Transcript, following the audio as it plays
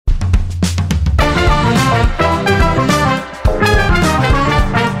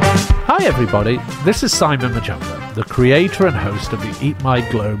everybody, this is Simon Majumdar, the creator and host of the Eat My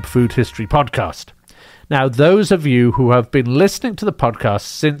Globe Food History podcast. Now, those of you who have been listening to the podcast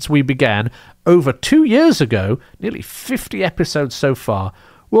since we began over 2 years ago, nearly 50 episodes so far,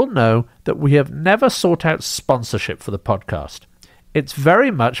 will know that we have never sought out sponsorship for the podcast. It's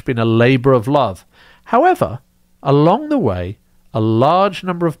very much been a labour of love. However, along the way, a large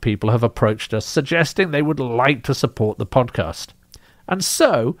number of people have approached us suggesting they would like to support the podcast. And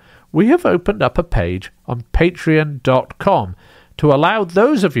so, we have opened up a page on patreon.com to allow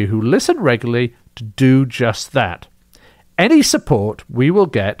those of you who listen regularly to do just that. Any support we will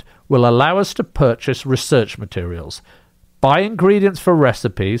get will allow us to purchase research materials, buy ingredients for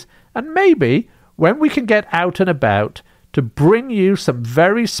recipes, and maybe, when we can get out and about, to bring you some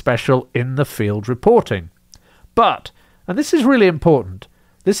very special in-the-field reporting. But, and this is really important,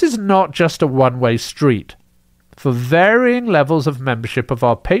 this is not just a one-way street. For varying levels of membership of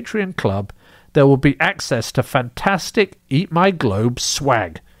our Patreon club, there will be access to fantastic Eat My Globe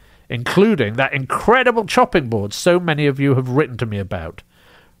swag, including that incredible chopping board so many of you have written to me about,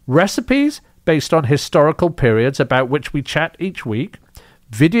 recipes based on historical periods about which we chat each week,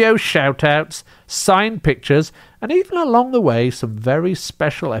 video shout-outs, signed pictures, and even along the way some very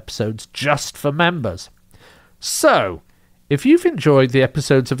special episodes just for members. So, if you've enjoyed the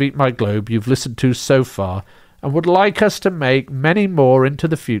episodes of Eat My Globe you've listened to so far, and would like us to make many more into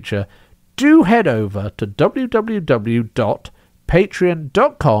the future, do head over to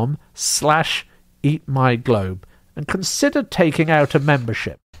www.patreon.com/eatmyglobe and consider taking out a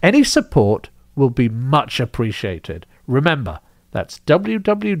membership. Any support will be much appreciated. Remember, that's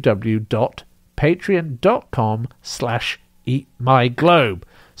www.patreon.com/eatmyglobe.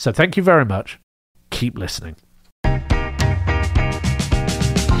 So thank you very much. Keep listening.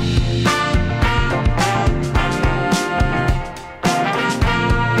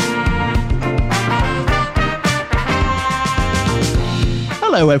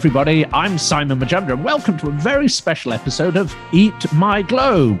 Hello everybody, I'm Simon Majumdar and welcome to a very special episode of Eat My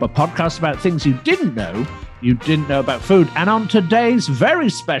Globe, a podcast about things you didn't know about food. And on today's very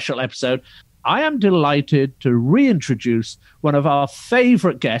special episode, I am delighted to reintroduce one of our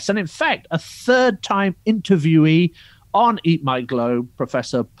favorite guests, and in fact, a third-time interviewee on Eat My Globe,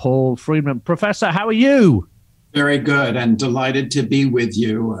 Professor Paul Freedman. Professor, how are you? Very good, and delighted to be with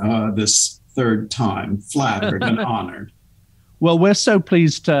you this third time. Flattered and honored. Well, we're so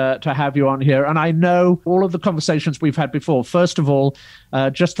pleased to have you on here. And I know all of the conversations we've had before. First of all,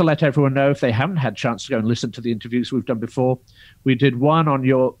 just to let everyone know, if they haven't had a chance to go and listen to the interviews we've done before, we did one on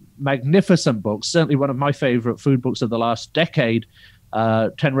your magnificent book, certainly one of my favorite food books of the last decade,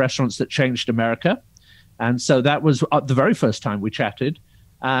 10 Restaurants That Changed America. And so that was the very first time we chatted.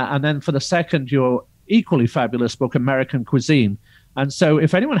 And then for the second, your equally fabulous book, American Cuisine. And so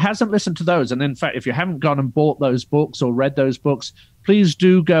if anyone hasn't listened to those, and in fact, if you haven't gone and bought those books or read those books, please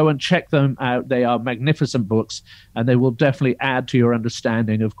do go and check them out. They are magnificent books, and they will definitely add to your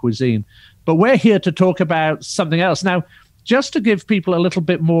understanding of cuisine. But we're here to talk about something else. Now, just to give people a little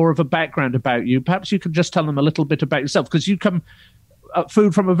bit more of a background about you, perhaps you could just tell them a little bit about yourself, because you come at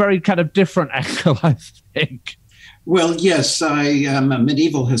food from a very kind of different angle, I think. Well, yes, I am a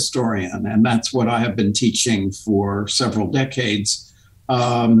medieval historian, and that's what I have been teaching for several decades.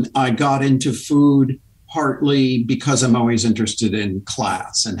 I got into food partly because I'm always interested in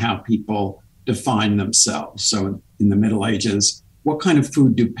class and how people define themselves. So in the Middle Ages, what kind of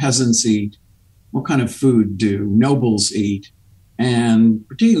food do peasants eat? What kind of food do nobles eat? And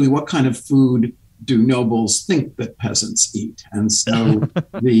particularly, what kind of food do nobles think that peasants eat? And so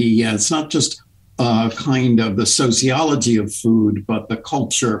it's not just kind of the sociology of food, but the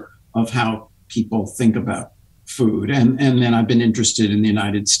culture of how people think about food. And then I've been interested in the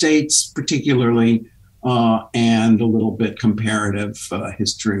United States, particularly, and a little bit comparative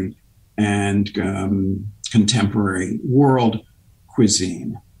history and contemporary world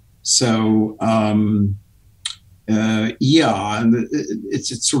cuisine. So,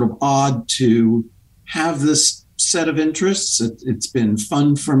 it's sort of odd to have this set of interests. It's been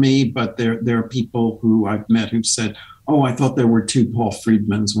fun for me, but there are people who I've met who've said, "Oh, I thought there were two Paul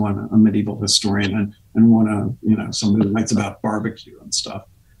Freedmans, one a medieval historian and one somebody who writes about barbecue and stuff."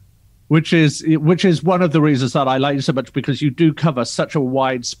 Which is one of the reasons that I like you so much, because you do cover such a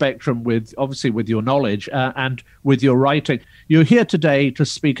wide spectrum with your knowledge and with your writing. You're here today to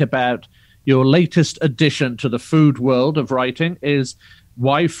speak about your latest addition to the food world of writing, is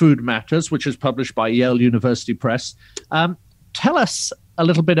Why Food Matters, which is published by Yale University Press. Tell us a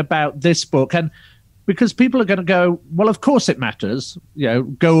little bit about this book, and because people are going to go, well, of course it matters,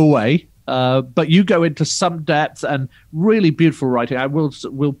 go away. But you go into some depth and really beautiful writing.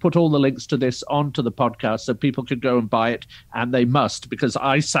 We'll put all the links to this onto the podcast so people can go and buy it, and they must, because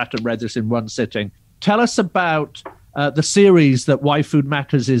I sat and read this in one sitting. Tell us about the series that Why Food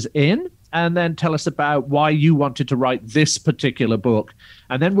Matters is in, and then tell us about why you wanted to write this particular book.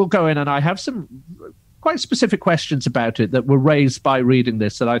 And then we'll go in, and I have some quite specific questions about it that were raised by reading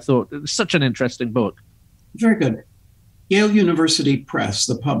this that I thought it was such an interesting book. Very good. Yale University Press,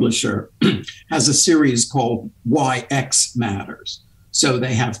 the publisher, has a series called Why X Matters. So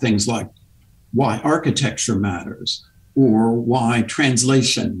they have things like Why Architecture Matters or Why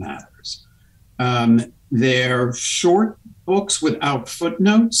Translation Matters. They're short books without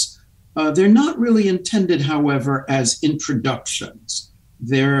footnotes. They're not really intended, however, as introductions.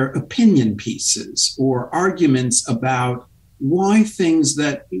 They're opinion pieces or arguments about why things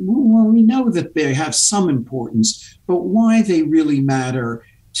that, well, we know that they have some importance, but why they really matter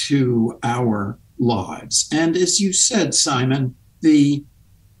to our lives. And as you said, Simon, the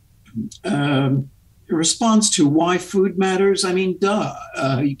response to why food matters, I mean, duh,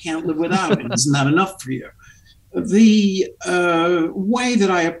 you can't live without it. Isn't that enough for you? The way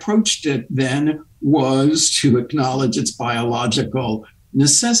that I approached it then was to acknowledge its biological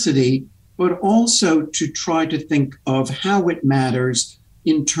necessity, but also to try to think of how it matters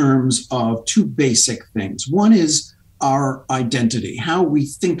in terms of two basic things. One is our identity, how we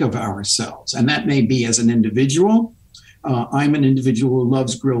think of ourselves. And that may be as an individual. I'm an individual who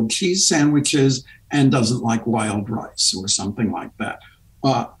loves grilled cheese sandwiches and doesn't like wild rice or something like that.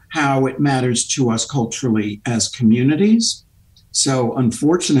 How it matters to us culturally as communities. So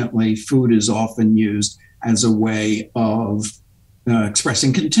unfortunately, food is often used as a way of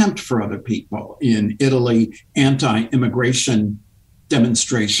expressing contempt for other people. In Italy, anti-immigration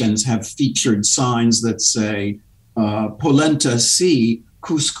demonstrations have featured signs that say, polenta sì,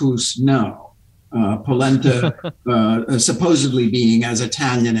 couscous no. Polenta supposedly being as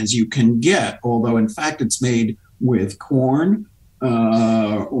Italian as you can get, although in fact it's made with corn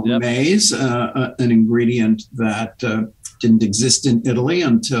or maize, an ingredient that didn't exist in Italy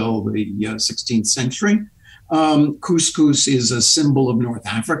until the 16th century. Couscous is a symbol of North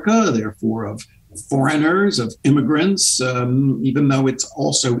Africa, therefore of foreigners, of immigrants, even though it's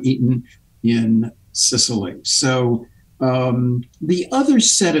also eaten in Sicily. So the other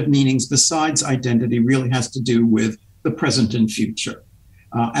set of meanings besides identity really has to do with the present and future.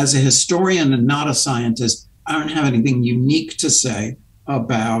 As a historian and not a scientist, I don't have anything unique to say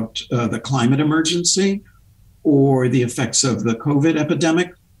about the climate emergency or the effects of the COVID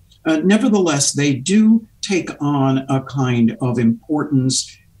epidemic. Nevertheless, they do take on a kind of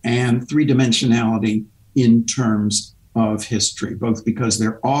importance and three-dimensionality in terms of history, both because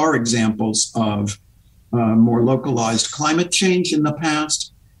there are examples of more localized climate change in the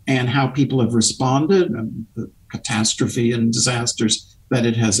past and how people have responded, and the catastrophe and disasters that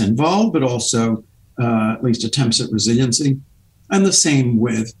it has involved, but also at least attempts at resiliency, and the same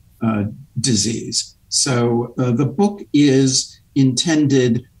with disease. So the book is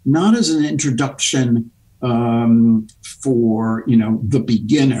intended not as an introduction for, the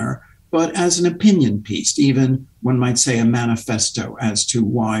beginner, but as an opinion piece, even one might say a manifesto as to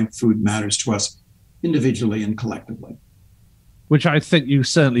why food matters to us individually and collectively. Which I think you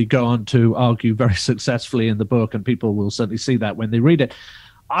certainly go on to argue very successfully in the book, and people will certainly see that when they read it.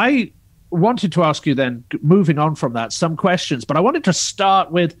 I wanted to ask you then, moving on from that, some questions, but I wanted to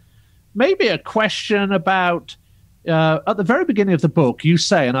start with maybe a question about, at the very beginning of the book, you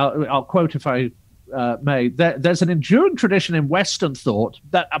say, and I'll quote if I may, there's an enduring tradition in Western thought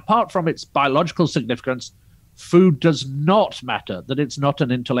that apart from its biological significance, food does not matter, that it's not an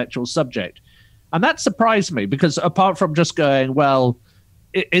intellectual subject. And that surprised me because apart from just going, well,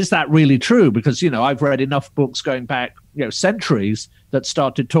 is that really true? Because, I've read enough books going back, centuries that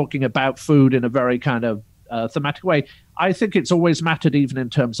started talking about food in a very kind of thematic way. I think it's always mattered even in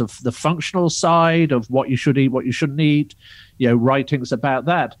terms of the functional side of what you should eat, what you shouldn't eat, writings about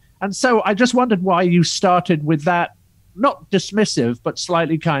that. And so I just wondered why you started with that, not dismissive, but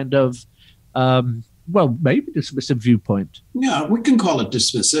slightly kind of, maybe dismissive viewpoint. Yeah, we can call it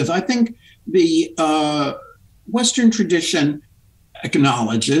dismissive. I think the Western tradition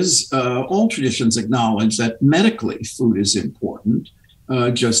acknowledges, all traditions acknowledge that medically food is important,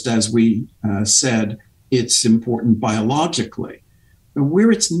 just as we said it's important biologically.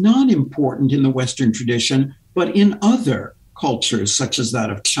 Where it's not important in the Western tradition, but in other cultures, such as that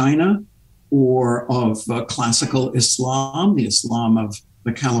of China or of classical Islam, the Islam of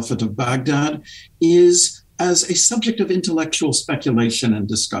the Caliphate of Baghdad, is as a subject of intellectual speculation and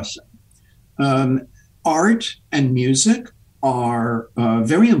discussion. Art and music are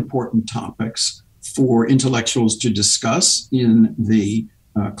very important topics for intellectuals to discuss in the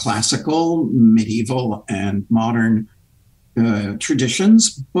classical, medieval, and modern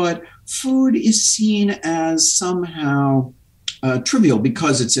traditions, but food is seen as somehow trivial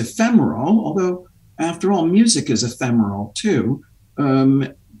because it's ephemeral, although after all, music is ephemeral too,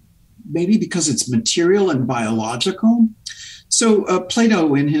 maybe because it's material and biological. So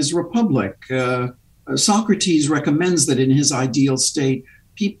Plato in his Republic, Socrates recommends that in his ideal state,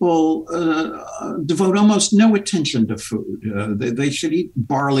 people devote almost no attention to food. They should eat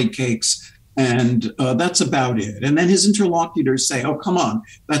barley cakes, and that's about it. And then his interlocutors say, oh, come on,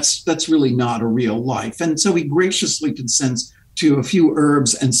 that's really not a real life. And so he graciously consents to a few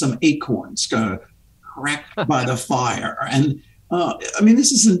herbs and some acorns cracked by the fire. And I mean,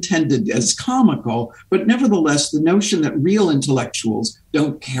 this is intended as comical, but nevertheless, the notion that real intellectuals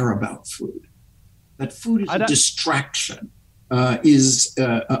don't care about food, that food is a distraction, is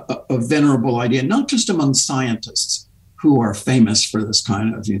a venerable idea, not just among scientists who are famous for this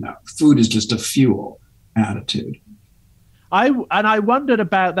kind of, food is just a fuel attitude. I wondered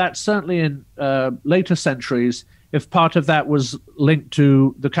about that, certainly in later centuries, if part of that was linked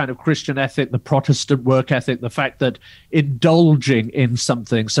to the kind of Christian ethic, the Protestant work ethic, the fact that indulging in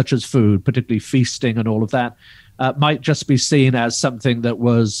something such as food, particularly feasting and all of that, might just be seen as something that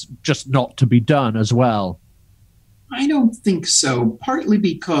was just not to be done as well. I don't think so, partly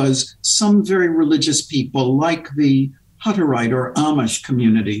because some very religious people, like the Hutterite or Amish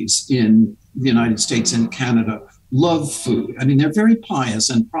communities in the United States and Canada, love food. I mean, they're very pious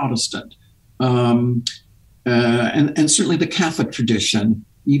and Protestant. And certainly the Catholic tradition,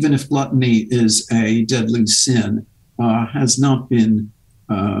 even if gluttony is a deadly sin, has not been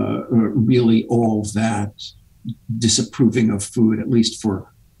really all that disapproving of food, at least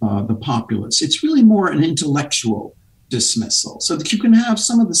for the populace. It's really more an intellectual dismissal, so that you can have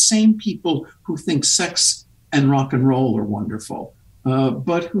some of the same people who think sex and rock and roll are wonderful,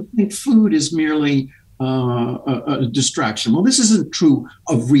 but who think food is merely a distraction. Well, this isn't true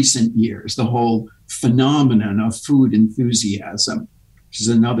of recent years, the whole phenomenon of food enthusiasm, which is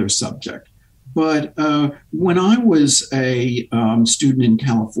another subject. But when I was a student in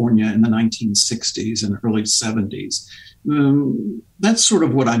California in the 1960s and early 70s, that's sort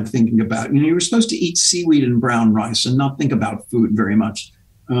of what I'm thinking about. You were supposed to eat seaweed and brown rice and not think about food very much.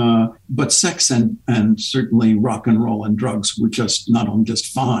 But sex and certainly rock and roll and drugs were just not only just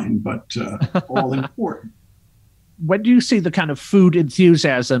fine, but all important. When do you see the kind of food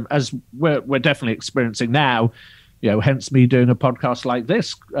enthusiasm as we're definitely experiencing now, hence me doing a podcast like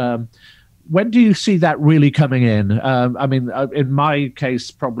this? When do you see that really coming in? I mean, in my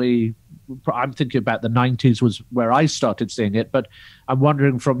case, probably I'm thinking about the 90s was where I started seeing it, but I'm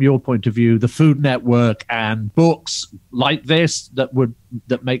wondering from your point of view, the Food Network and books like this that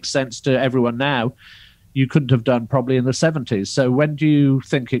make sense to everyone now, you couldn't have done probably in the 70s. So when do you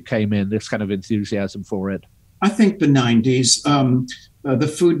think it came in, this kind of enthusiasm for it? I think the 90s. The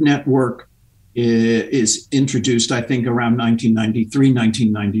Food Network is introduced, I think, around 1993,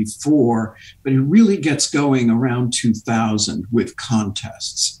 1994, but it really gets going around 2000 with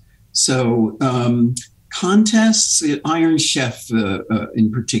contests. So contests, Iron Chef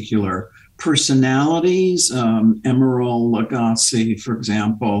in particular, personalities, Emeril Lagasse, for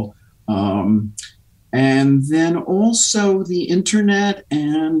example, and then also the internet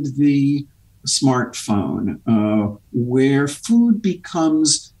and the smartphone, where food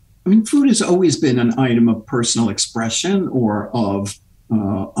becomes, food has always been an item of personal expression or of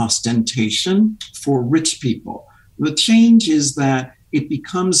ostentation for rich people. The change is that it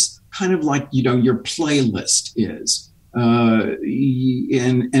becomes kind of like, your playlist is.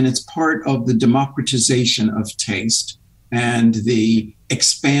 And it's part of the democratization of taste and the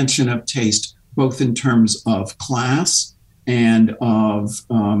expansion of taste, both in terms of class and of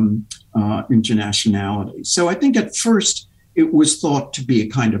internationality. So I think at first it was thought to be a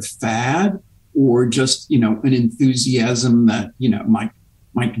kind of fad or just, an enthusiasm that,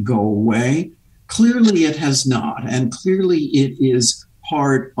 might go away. Clearly it has not. And clearly it is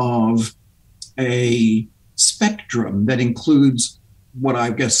part of a spectrum that includes what I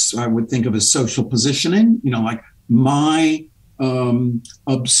guess I would think of as social positioning, like my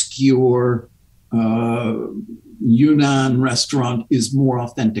obscure Yunnan restaurant is more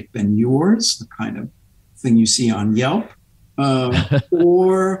authentic than yours, the kind of thing you see on Yelp,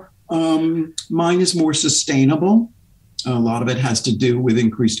 or mine is more sustainable. A lot of it has to do with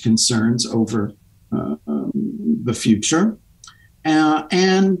increased concerns over the future.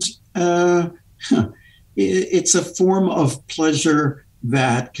 And it's a form of pleasure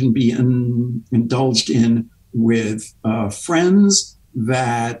that can be indulged in with friends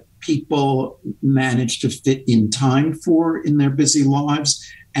that people manage to fit in time for in their busy lives.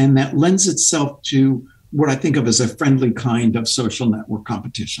 And that lends itself to what I think of as a friendly kind of social network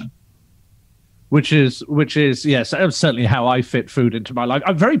competition. Which is yes, certainly how I fit food into my life.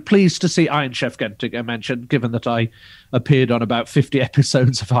 I'm very pleased to see Iron Chef get mentioned, given that I appeared on about 50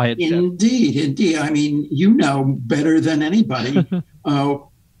 episodes of Iron Chef. Indeed. I mean, you know better than anybody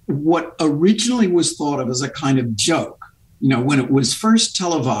what originally was thought of as a kind of joke. You know, when it was first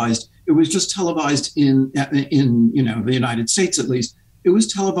televised, it was just televised in the United States, at least. It was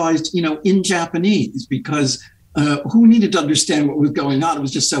televised, in Japanese, because who needed to understand what was going on? It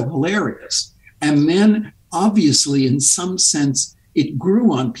was just so hilarious. And then, obviously, in some sense, it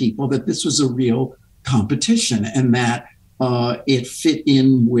grew on people that this was a real competition and that it fit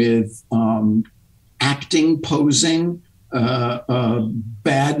in with acting, posing,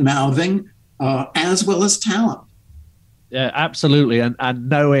 bad-mouthing, as well as talent. Yeah, absolutely. And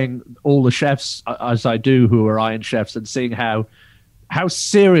knowing all the chefs, as I do, who are Iron Chefs, and seeing how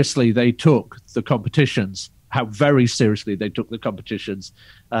seriously they took the competitions, how very seriously they took the competitions.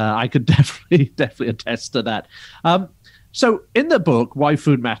 I could definitely attest to that. So in the book, Why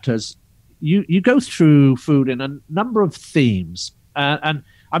Food Matters, you go through food in a number of themes. And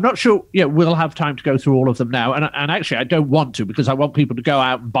I'm not sure we'll have time to go through all of them now. And actually, I don't want to, because I want people to go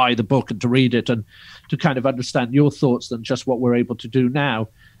out and buy the book and to read it and to kind of understand your thoughts than just what we're able to do now.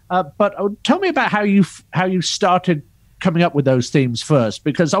 But tell me about how you started coming up with those themes first,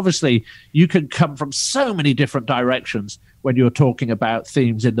 because obviously you can come from so many different directions when you're talking about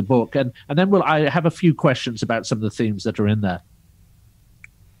themes in the book. And then I have a few questions about some of the themes that are in there.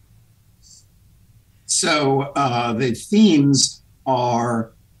 So the themes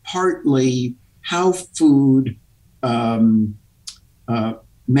are partly how food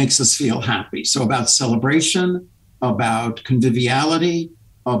makes us feel happy. So about celebration, about conviviality,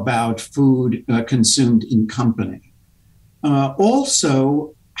 about food consumed in company.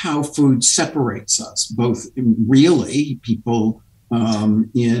 Also, how food separates us, both really people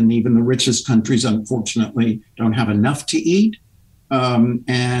in even the richest countries, unfortunately, don't have enough to eat.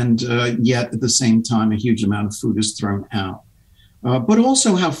 And yet, at the same time, a huge amount of food is thrown out. But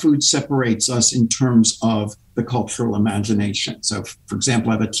also how food separates us in terms of the cultural imagination. So, for example,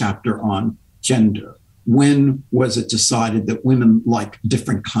 I have a chapter on gender. When was it decided that women like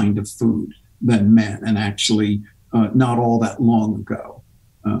different kind of food than men? And actually, not all that long ago.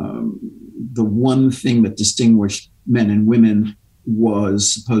 The one thing that distinguished men and women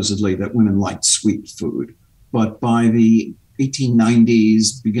was supposedly that women liked sweet food. But by the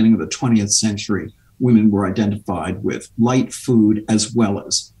 1890s, beginning of the 20th century, women were identified with light food as well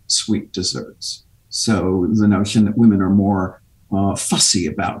as sweet desserts. So the notion that women are more fussy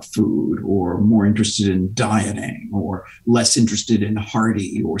about food or more interested in dieting or less interested in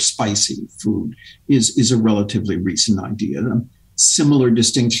hearty or spicy food is a relatively recent idea. Similar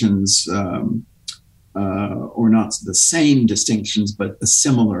distinctions, or not the same distinctions, but a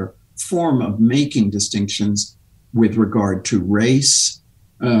similar form of making distinctions with regard to race,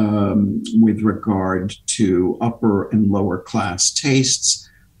 with regard to upper and lower class tastes.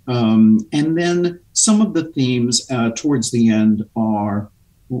 And then some of the themes towards the end are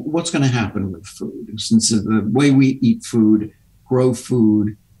what's going to happen with food. Since the way we eat food, grow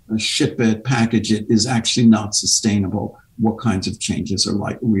food, ship it, package it is actually not sustainable. What kinds of changes are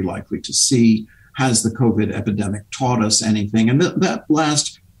we likely to see? Has the COVID epidemic taught us anything? And that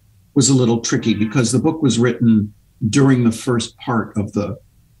last was a little tricky because the book was written during the first part of the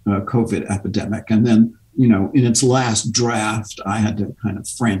COVID epidemic. And then, in its last draft, I had to kind of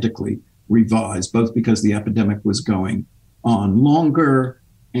frantically revise, both because the epidemic was going on longer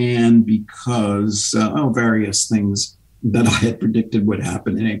and because various things that I had predicted would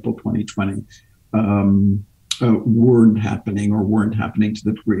happen in April 2020 weren't happening to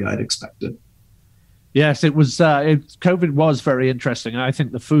the degree I'd expected. Yes, it was. COVID was very interesting, and I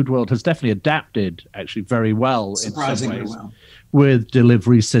think the food world has definitely adapted actually very well, surprisingly in some ways, well, with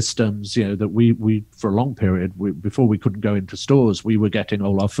delivery systems. That we for a long period, before we couldn't go into stores, we were getting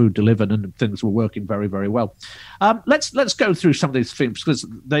all our food delivered, and things were working very, very well. Let's go through some of these themes because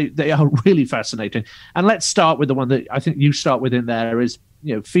they are really fascinating, and let's start with the one that I think you start with in there is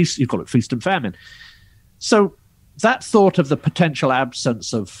feast. You call it feast and famine. So that thought of the potential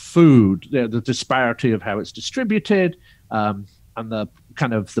absence of food, the disparity of how it's distributed, and the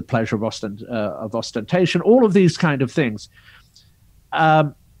kind of the pleasure of ostentation, all of these kind of things,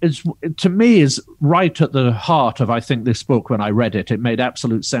 is to me is right at the heart of, I think, this book. When I read it, it made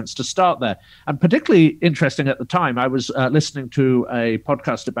absolute sense to start there. And particularly interesting at the time, I was listening to a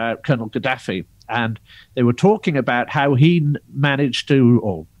podcast about Colonel Gaddafi and they were talking about how he managed to,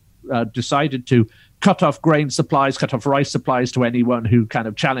 or decided to, cut off grain supplies, cut off rice supplies to anyone who kind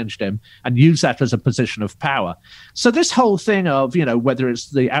of challenged him, and use that as a position of power. So this whole thing of, whether it's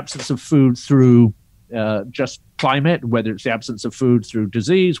the absence of food through just climate, whether it's the absence of food through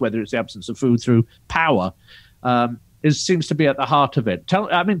disease, whether it's the absence of food through power, seems to be at the heart of it. Tell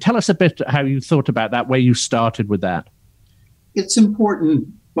us a bit how you thought about that, where you started with that. It's important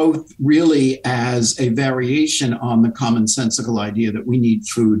both really as a variation on the commonsensical idea that we need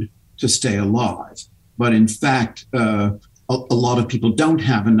food to stay alive. But in fact, a lot of people don't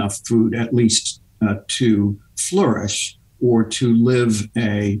have enough food, at least to flourish or to live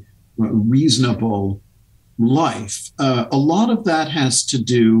a reasonable life. A lot of that has to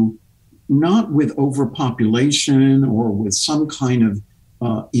do not with overpopulation or with some kind of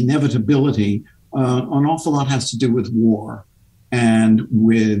inevitability. An awful lot has to do with war and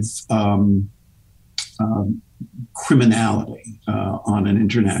with criminality on an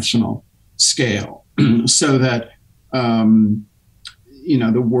international scale. So that,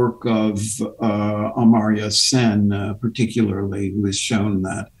 the work of Amartya Sen particularly, who has shown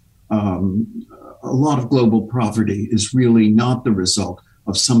that a lot of global poverty is really not the result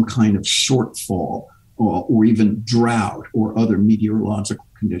of some kind of shortfall or even drought or other meteorological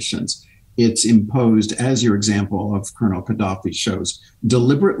conditions. It's imposed, as your example of Colonel Gaddafi shows,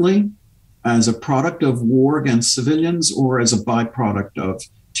 deliberately as a product of war against civilians or as a byproduct of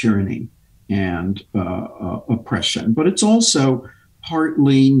tyranny and oppression. But it's also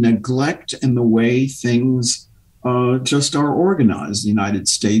partly neglect in the way things just are organized. The United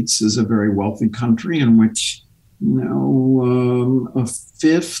States is a very wealthy country in which, a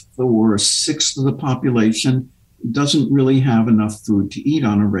fifth or a sixth of the population doesn't really have enough food to eat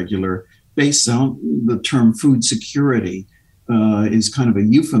on a regular basis. The term food security is kind of a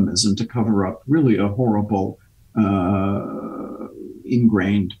euphemism to cover up really a horrible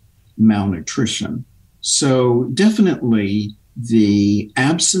ingrained malnutrition. So definitely the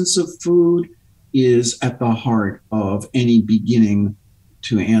absence of food is at the heart of any beginning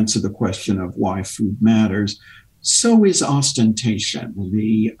to answer the question of why food matters. So is ostentation.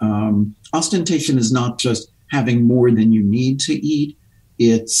 The ostentation is not just having more than you need to eat.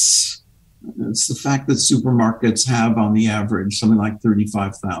 It's the fact that supermarkets have on the average something like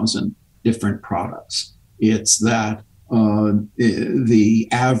 35,000 different products. It's that the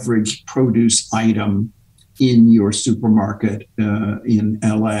average produce item in your supermarket in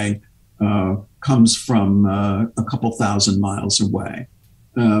LA comes from a couple thousand miles away.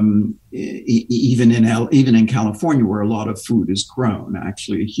 Even in California, where a lot of food is grown,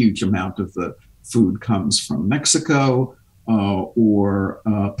 actually a huge amount of the food comes from Mexico or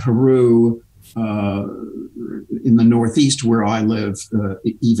Peru. In the Northeast, where I live,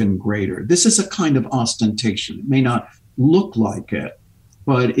 even greater. This is a kind of ostentation. It may not look like it,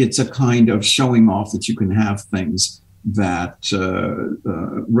 but it's a kind of showing off that you can have things that,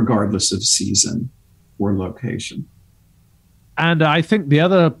 regardless of season or location. And I think the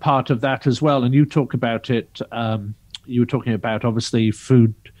other part of that as well, and you talk about it, you were talking about obviously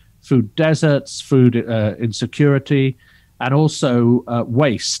food deserts, food insecurity, and also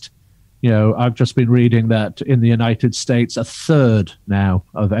waste. I've just been reading that in the United States, a third now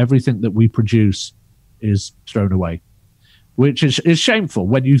of everything that we produce is thrown away, which is shameful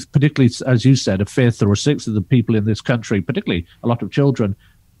when you, particularly, as you said, a fifth or a sixth of the people in this country, particularly a lot of children,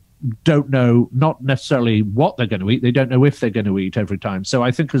 don't know not necessarily what they're going to eat. They don't know if they're going to eat every time. So I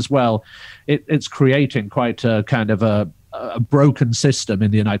think as well, it's creating quite a kind of a broken system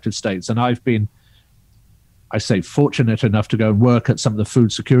in the United States. And I've been, I say, fortunate enough to go and work at some of the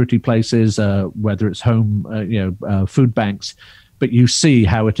food security places, whether it's home, food banks, but you see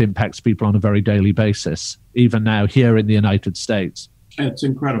how it impacts people on a very daily basis, even now here in the United States. It's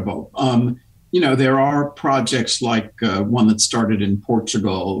incredible. There are projects like one that started in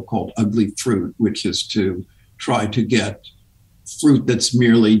Portugal called Ugly Fruit, which is to try to get fruit that's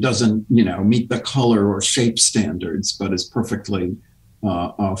merely doesn't, meet the color or shape standards, but is perfectly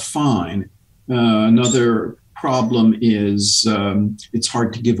fine. Another problem is it's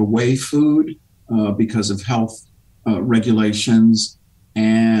hard to give away food because of health regulations.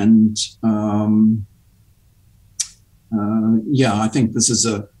 And I think this is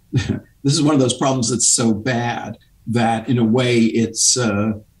one of those problems that's so bad that in a way it's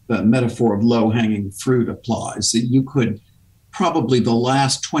the metaphor of low-hanging fruit applies. That you could probably the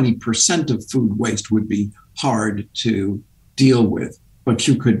last 20% of food waste would be hard to deal with, but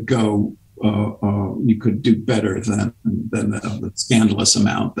you could go you could do better than the scandalous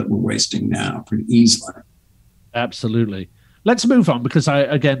amount that we're wasting now pretty easily. Absolutely. let's move on, because I,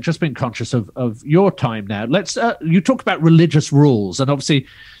 again, just been conscious of your time now. Let's you talk about religious rules, and obviously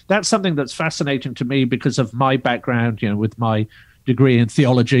that's something that's fascinating to me because of my background, with my degree in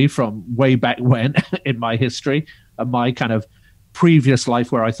theology from way back when in my history and my kind of previous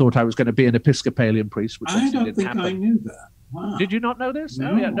life where I thought I was going to be an Episcopalian priest, which I don't didn't think happen. I knew that. Wow. Did you not know this?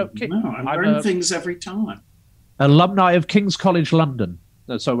 No, oh, yeah, no, I I'm learn things every time. Alumni of King's College London.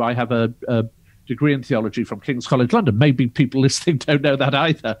 So I have a degree in theology from King's College London. Maybe people listening don't know that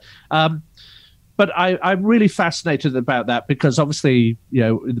either. But I'm really fascinated about that because obviously,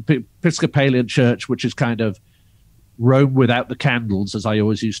 the Episcopalian Church, which is kind of Rome without the candles, as I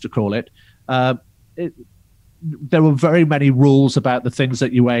always used to call it, there were very many rules about the things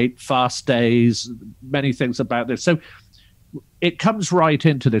that you ate, fast days, many things about this. So it comes right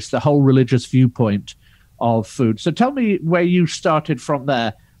into this, the whole religious viewpoint of food. So tell me where you started from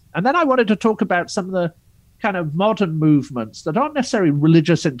there. And then I wanted to talk about some of the kind of modern movements that aren't necessarily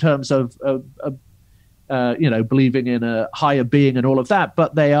religious in terms of believing in a higher being and all of that,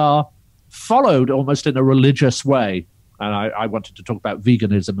 but they are followed almost in a religious way. And I wanted to talk about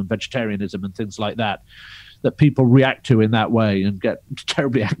veganism and vegetarianism and things like that people react to in that way and get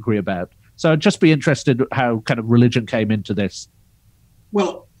terribly angry about. So I'd just be interested how kind of religion came into this.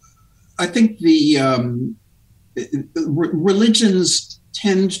 Well, I think the religions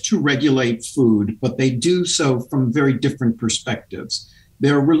tend to regulate food, but they do so from very different perspectives.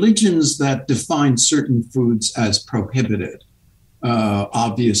 There are religions that define certain foods as prohibited.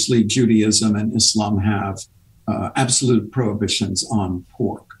 Obviously, Judaism and Islam have absolute prohibitions on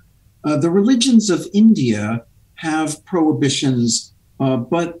pork. The religions of India have prohibitions,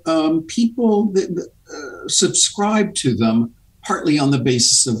 but people subscribe to them partly on the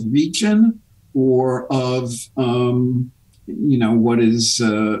basis of region or of, what is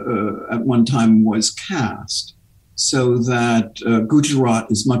at one time was caste. So that Gujarat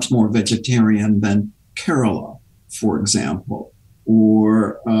is much more vegetarian than Kerala, for example,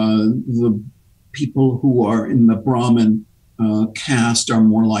 or the people who are in the Brahmin caste are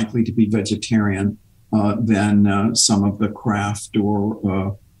more likely to be vegetarian than some of the craft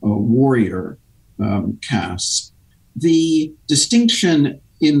or warrior castes. The distinction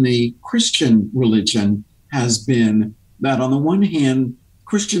in the Christian religion has been that on the one hand,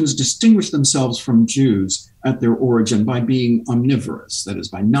 Christians distinguish themselves from Jews at their origin by being omnivorous, that is,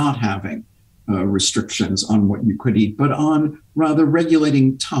 by not having restrictions on what you could eat, but on rather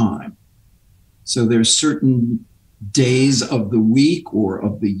regulating time. So there's certain days of the week or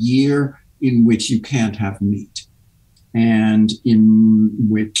of the year in which you can't have meat, and in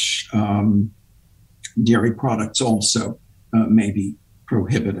which dairy products also may be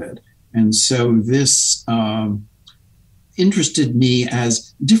prohibited. And so this interested me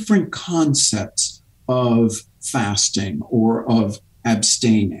as different concepts of fasting or of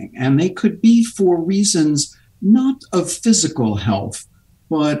abstaining. And they could be for reasons not of physical health,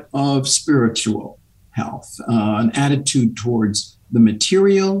 but of spiritual health, an attitude towards the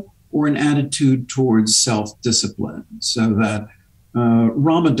material or an attitude towards self-discipline. So that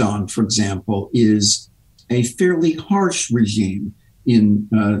Ramadan, for example, is a fairly harsh regime in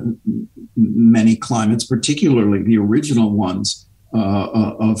many climates, particularly the original ones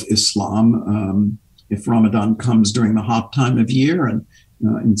of Islam. If Ramadan comes during the hot time of year, and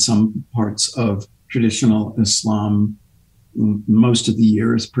in some parts of traditional Islam, most of the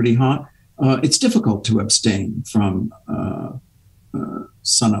year is pretty hot, it's difficult to abstain from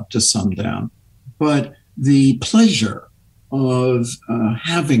sunup to sundown. But the pleasure of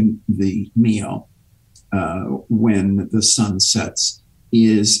having the meal when the sun sets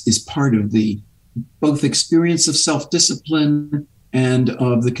is part of the both experience of self-discipline and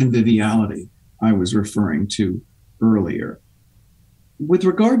of the conviviality I was referring to earlier. With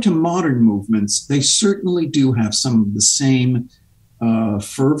regard to modern movements, they certainly do have some of the same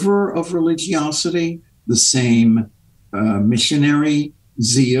fervor of religiosity, the same missionary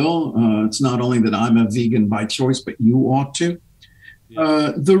zeal. It's not only that I'm a vegan by choice, but you ought to.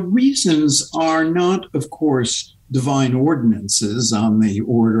 The reasons are not, of course, divine ordinances on the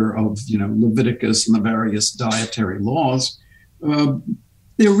order of, Leviticus and the various dietary laws.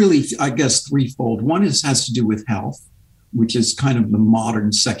 They're really, I guess, threefold. One has to do with health, which is kind of the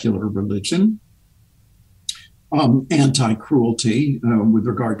modern secular religion. Anti-cruelty with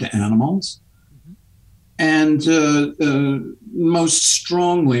regard to animals. And most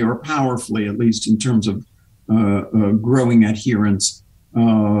strongly or powerfully, at least in terms of growing adherence,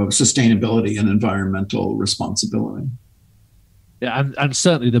 sustainability and environmental responsibility. Yeah, and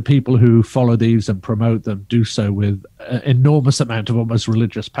certainly the people who follow these and promote them do so with an enormous amount of almost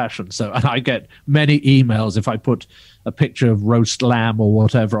religious passion. So, and I get many emails if I put a picture of roast lamb or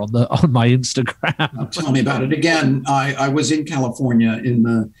whatever on my Instagram. Tell me about it. Again, I was in California in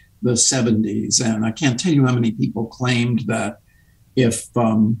the 70s, and I can't tell you how many people claimed that if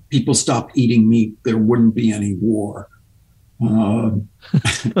people stopped eating meat, there wouldn't be any war. And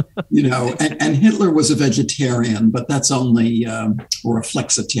Hitler was a vegetarian, but that's only, or a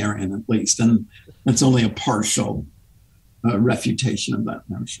flexitarian at least, and that's only a partial refutation of that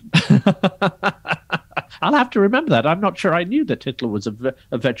notion. I'll have to remember that. I'm not sure I knew that Hitler was a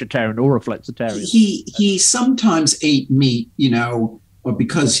vegetarian or a flexitarian. He sometimes ate meat,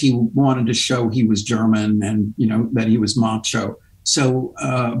 because he wanted to show he was German and, that he was macho. So,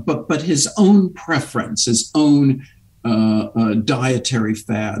 but his own preference, his own dietary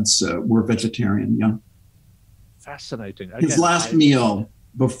fads were vegetarian. Yeah, fascinating. His last meal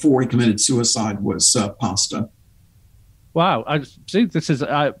before he committed suicide was pasta. Wow, I see. This is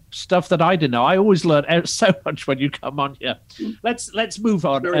stuff that I didn't know. I always learn so much when you come on here. Let's move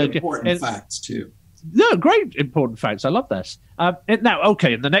on. Very important facts too. No, great important facts. I love this. Now,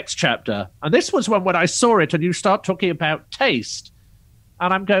 okay, in the next chapter, and this was when I saw it, and you start talking about taste,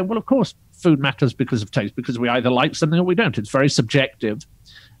 and I'm going, well, of course, food matters because of taste, because we either like something or we don't. It's a very subjective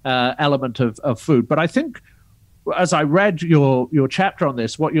element of food. But I think as I read your chapter on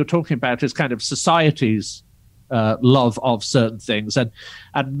this, what you're talking about is kind of society's love of certain things and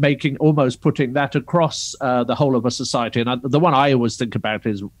almost putting that across the whole of a society. And the one I always think about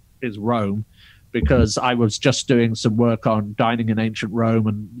is Rome, because I was just doing some work on dining in ancient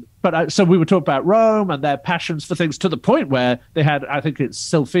Rome. So we were talking about Rome and their passions for things to the point where they had, I think it's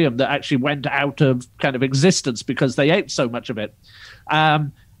Silphium that actually went out of kind of existence because they ate so much of it.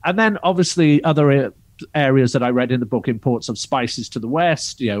 And then obviously other areas that I read in the book, imports of spices to the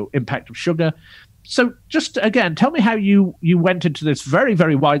West, impact of sugar. So just again, tell me how you went into this very,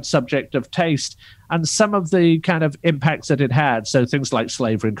 very wide subject of taste and some of the kind of impacts that it had. So things like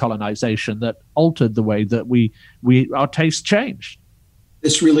slavery and colonization that altered the way that our taste changed.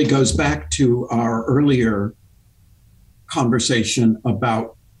 This really goes back to our earlier conversation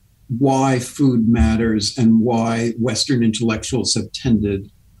about why food matters and why Western intellectuals have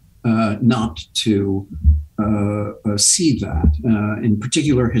tended not to see that. In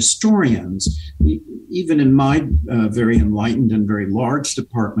particular, historians, even in my very enlightened and very large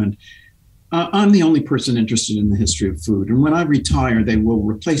department, I'm the only person interested in the history of food. And when I retire, they will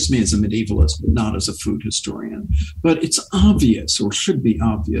replace me as a medievalist, but not as a food historian. But it's obvious, or should be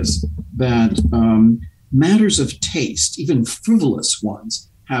obvious, that matters of taste, even frivolous ones,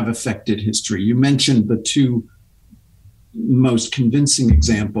 have affected history. You mentioned the two most convincing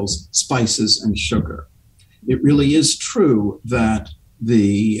examples, spices and sugar. It really is true that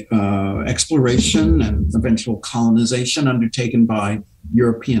the exploration and eventual colonization undertaken by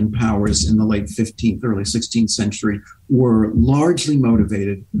European powers in the late 15th, early 16th century were largely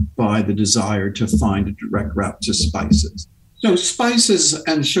motivated by the desire to find a direct route to spices. So spices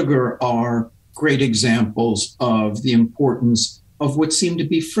and sugar are great examples of the importance of what seem to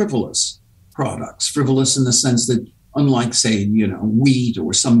be frivolous products. Frivolous in the sense that, unlike, say, wheat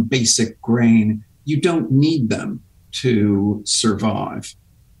or some basic grain, you don't need them to survive.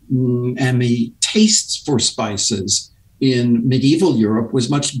 And the taste for spices in medieval Europe was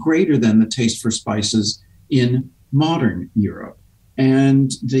much greater than the taste for spices in modern Europe.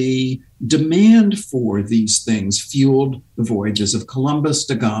 And the demand for these things fueled the voyages of Columbus,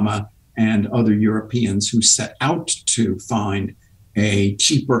 da Gama, and other Europeans who set out to find a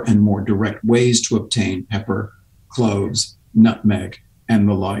cheaper and more direct ways to obtain pepper, cloves, nutmeg, and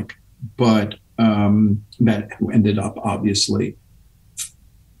the like. But that ended up obviously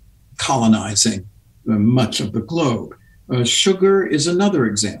colonizing much of the globe. Sugar is another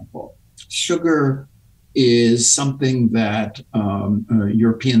example. Sugar is something that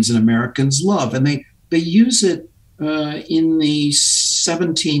Europeans and Americans love, and they use it in the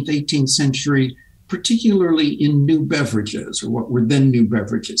 17th, 18th century, particularly in new beverages, or what were then new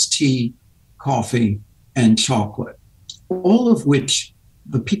beverages, tea, coffee, and chocolate, all of which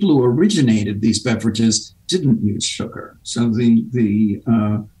the people who originated these beverages didn't use sugar. So the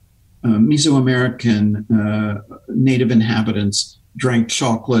Mesoamerican native inhabitants drank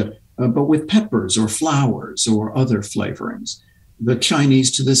chocolate, but with peppers or flowers or other flavorings. The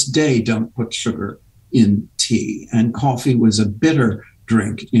Chinese to this day don't put sugar in tea, and coffee was a bitter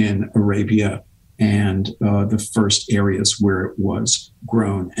drink in Arabia and the first areas where it was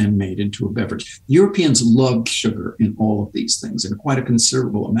grown and made into a beverage. Europeans loved sugar in all of these things, and quite a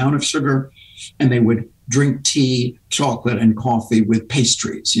considerable amount of sugar, and they would drink tea, chocolate, and coffee with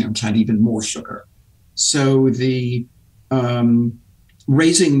pastries, which had even more sugar. So the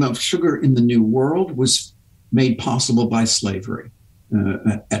raising of sugar in the New World was made possible by slavery.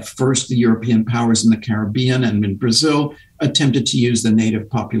 At first, the European powers in the Caribbean and in Brazil attempted to use the native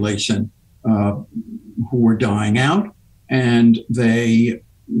population who were dying out, and they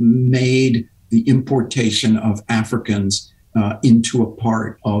made the importation of Africans into a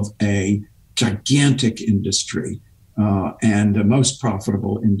part of a gigantic industry and the most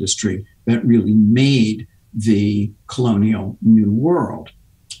profitable industry that really made the colonial New World.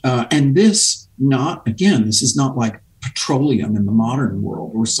 And this is not like petroleum in the modern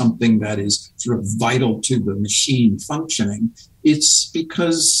world or something that is sort of vital to the machine functioning. It's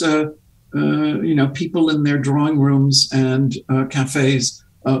because, people in their drawing rooms and cafes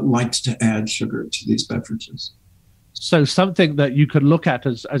liked to add sugar to these beverages. So something that you could look at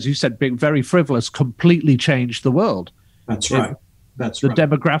as you said, being very frivolous, completely changed the world. That's right. The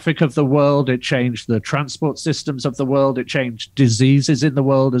demographic of the world, it changed the transport systems of the world, it changed diseases in the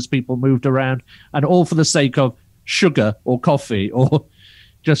world as people moved around, and all for the sake of sugar or coffee or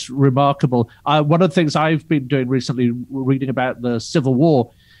just remarkable. One of the things I've been doing recently, reading about the Civil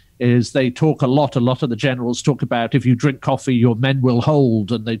War, is they talk a lot of the generals talk about if you drink coffee, your men will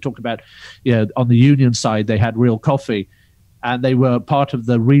hold. And they talk about, on the Union side, they had real coffee. And they were part of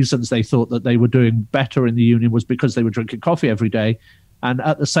the reasons they thought that they were doing better in the Union was because they were drinking coffee every day. And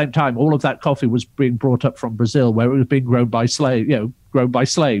at the same time, all of that coffee was being brought up from Brazil, where it was being grown by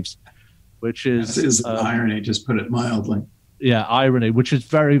slaves, which is an irony, just put it mildly. Yeah, irony, which is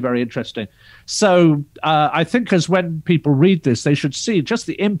very, very interesting. So I think as when people read this, they should see just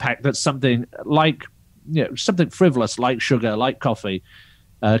the impact that something like, something frivolous like sugar, like coffee,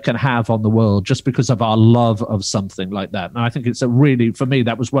 can have on the world just because of our love of something like that. And I think it's for me,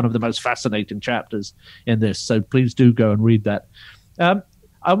 that was one of the most fascinating chapters in this. So please do go and read that.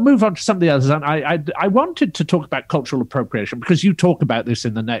 I'll move on to some of the others. And I wanted to talk about cultural appropriation because you talk about this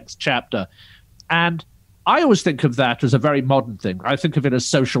in the next chapter. And I always think of that as a very modern thing. I think of it as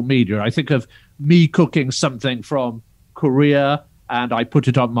social media. I think of me cooking something from Korea and I put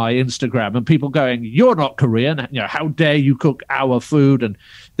it on my Instagram and people going, "You're not Korean. How dare you cook our food?" And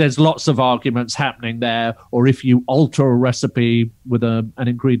there's lots of arguments happening there. Or if you alter a recipe with an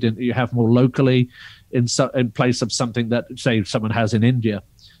ingredient that you have more locally in place of something that, say, someone has in India,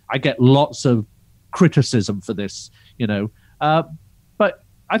 I get lots of criticism for this, But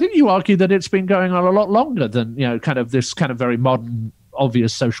I think you argue that it's been going on a lot longer than, this kind of very modern,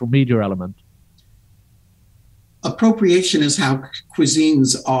 obvious social media element. Appropriation is how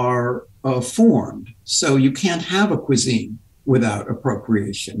cuisines are formed. So you can't have a cuisine without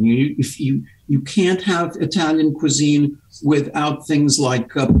appropriation. You can't have Italian cuisine without things like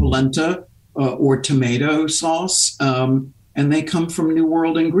polenta or tomato sauce, and they come from New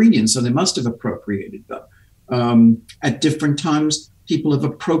World ingredients, so they must have appropriated them. At different times, people have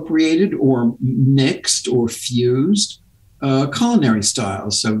appropriated or mixed or fused culinary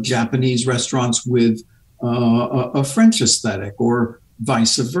styles. So Japanese restaurants with a French aesthetic or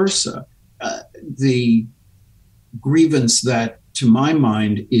vice versa. The grievance that, to my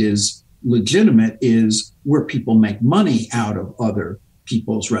mind, is legitimate is where people make money out of other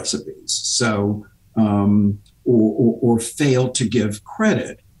people's recipes. So, or fail to give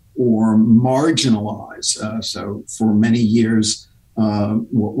credit or marginalize. So for many years,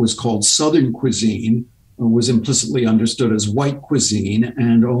 what was called Southern cuisine was implicitly understood as white cuisine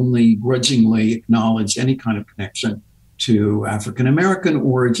and only grudgingly acknowledged any kind of connection to African-American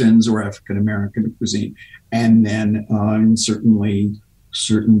origins or African-American cuisine. And then in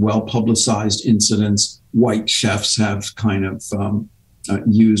certain well-publicized incidents, white chefs have kind of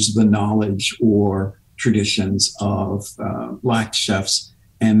used the knowledge or traditions of Black chefs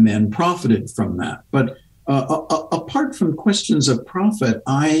and then profited from that. But apart from questions of profit,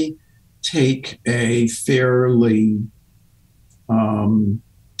 I take a fairly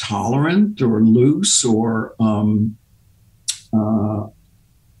tolerant or loose or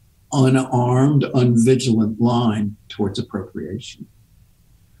unarmed, unvigilant line towards appropriation.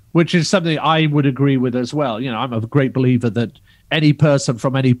 Which is something I would agree with as well. I'm a great believer that any person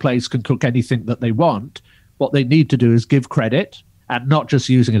from any place can cook anything that they want. What they need to do is give credit and not just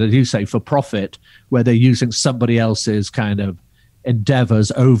using it, as you say, for profit, where they're using somebody else's kind of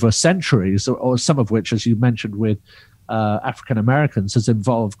endeavors over centuries, or some of which, as you mentioned with African Americans, has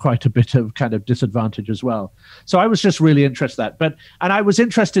involved quite a bit of kind of disadvantage as well. So I was just really interested in that. And I was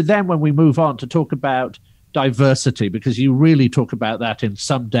interested then when we move on to talk about diversity, because you really talk about that in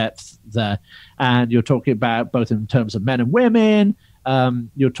some depth there. And you're talking about both in terms of men and women,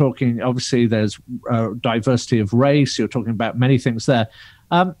 You're talking, obviously, there's diversity of race. You're talking about many things there.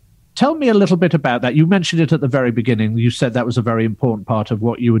 Tell me a little bit about that. You mentioned it at the very beginning. You said that was a very important part of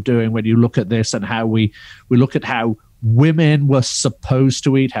what you were doing when you look at this and how we look at how women were supposed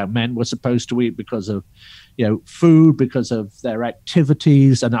to eat, how men were supposed to eat because of, food, because of their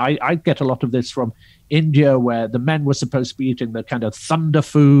activities. And I get a lot of this from India, where the men were supposed to be eating the kind of thunder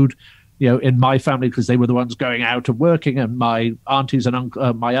food, in my family, because they were the ones going out and working, and my aunties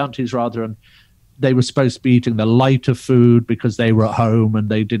and they were supposed to be eating the lighter food because they were at home and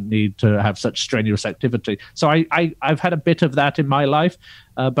they didn't need to have such strenuous activity. So I've had a bit of that in my life,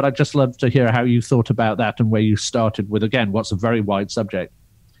 but I'd just love to hear how you thought about that and where you started with, again, what's a very wide subject.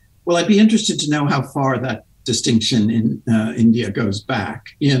 Well, I'd be interested to know how far that distinction in India goes back.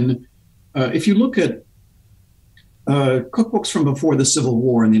 If you look at cookbooks from before the Civil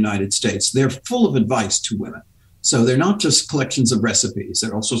War in the United States, they're full of advice to women. So they're not just collections of recipes.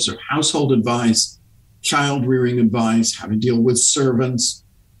 They're all sorts of household advice, child rearing advice, how to deal with servants,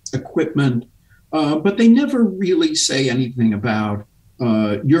 equipment. But they never really say anything about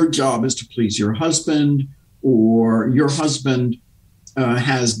your job is to please your husband, or your husband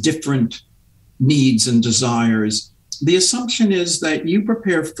has different needs and desires. The assumption is that you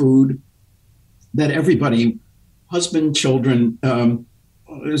prepare food that everybody, husband, children,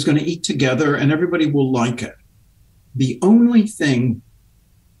 is going to eat together, and everybody will like it. The only thing,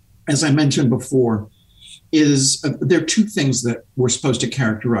 as I mentioned before, is there are two things that were supposed to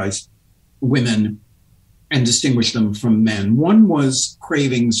characterize women and distinguish them from men. One was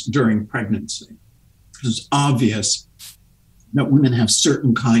cravings during pregnancy. It was obvious that women have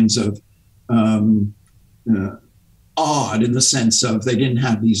certain kinds of odd, in the sense of they didn't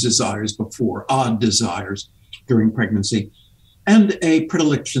have these desires before, odd desires during pregnancy, and a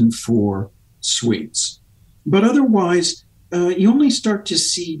predilection for sweets. But otherwise, you only start to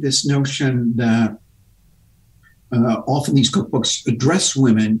see this notion that often these cookbooks address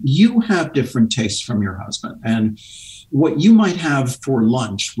women. You have different tastes from your husband, and what you might have for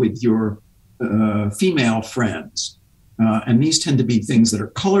lunch with your female friends. And these tend to be things that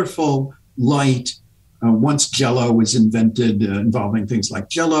are colorful, light. Once Jell-O was invented, involving things like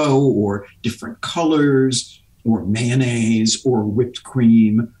Jell-O or different colors, or mayonnaise, or whipped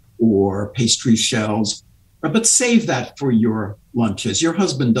cream, or pastry shells. But save that for your lunches. Your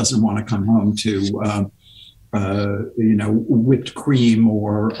husband doesn't want to come home to, whipped cream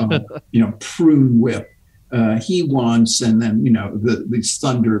or, prune whip. He wants, and then, these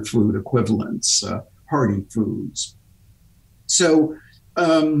thunder food equivalents, hearty foods. So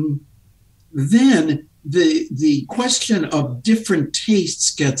then the question of different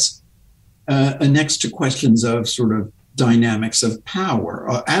tastes gets annexed to questions of sort of dynamics of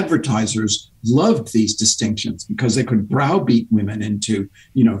power. Advertisers loved these distinctions because they could browbeat women into,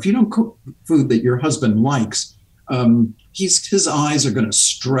 if you don't cook food that your husband likes, his eyes are going to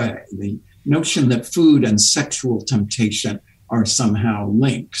stray. The notion that food and sexual temptation are somehow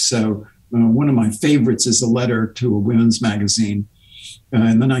linked. So one of my favorites is a letter to a women's magazine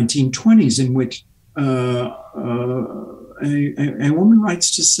in the 1920s in which a woman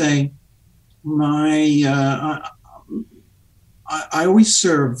writes to say, I always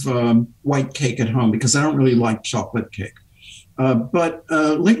serve white cake at home because I don't really like chocolate cake. But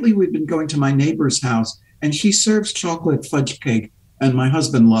lately we've been going to my neighbor's house and she serves chocolate fudge cake and my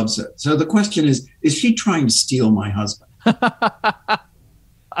husband loves it. So the question is she trying to steal my husband? I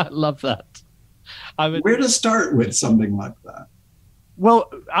love that. Where to start with something like that?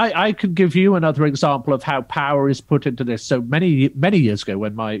 Well, I could give you another example of how power is put into this. So many years ago,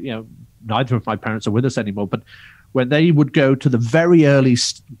 when neither of my parents are with us anymore, but when they would go to the very early,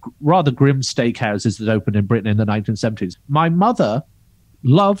 rather grim steakhouses that opened in Britain in the 1970s, my mother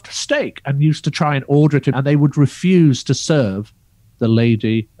loved steak and used to try and order it, and they would refuse to serve the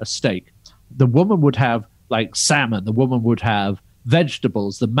lady a steak. The woman would have like salmon, the woman would have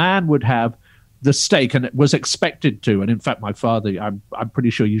vegetables, the man would have the steak, and it was expected to. And in fact, my father, I'm pretty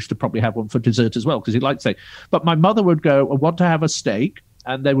sure, used to probably have one for dessert as well because he liked steak. But my mother would go, I want to have a steak.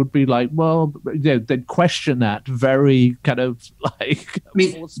 And they would be like, well, they'd question that very kind of like. I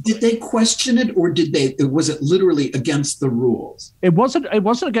mean, did they question it, or was it literally against the rules? It wasn't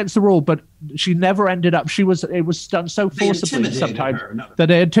against the rule, but she never ended up. It was done so forcibly sometimes that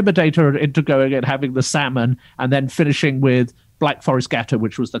they intimidated her into going and having the salmon and then finishing with Black Forest Gatter,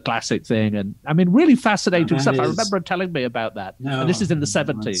 which was the classic thing. And I mean, really fascinating stuff. I remember her telling me about that. And this is in the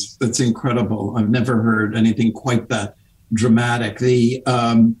 70s. That's incredible. I've never heard anything quite that dramatic. The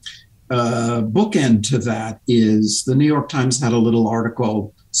bookend to that is the New York Times had a little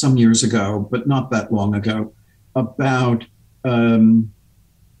article some years ago, but not that long ago, about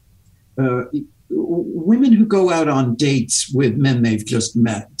women who go out on dates with men they've just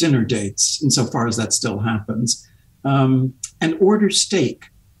met, dinner dates, insofar as that still happens, and order steak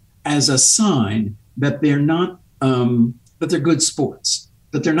as a sign that they're not, that they're good sports,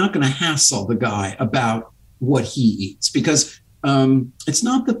 that they're not going to hassle the guy about what he eats. Because it's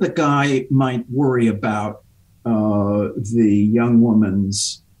not that the guy might worry about the young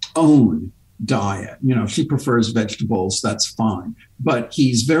woman's own diet. You know, if she prefers vegetables, that's fine. But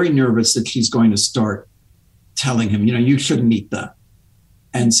he's very nervous that she's going to start telling him, you know, you shouldn't eat that.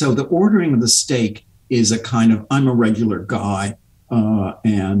 And so the ordering of the steak is a kind of, I'm a regular guy,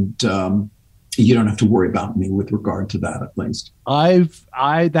 and you don't have to worry about me with regard to that, at least.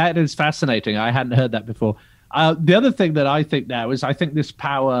 That is fascinating. I hadn't heard that before. The other thing that I think now is I think this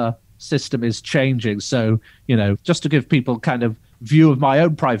power system is changing. So, you know, just to give people kind of view of my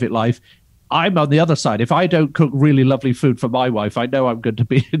own private life, I'm on the other side. If I don't cook really lovely food for my wife, I know I'm going to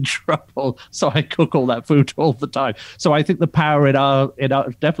be in trouble. So I cook all that food all the time. So I think the power in our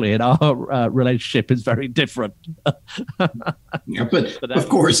relationship is very different. Yeah, but of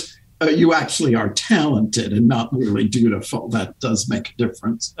course, you actually are talented and not really dutiful. That does make a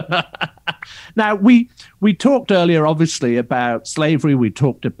difference. Now, we talked earlier, obviously, about slavery. We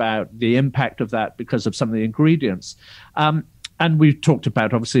talked about the impact of that because of some of the ingredients. And we've talked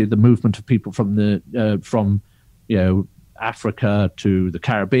about, obviously, the movement of people from Africa to the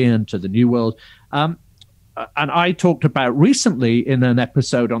Caribbean to the New World. And I talked about recently in an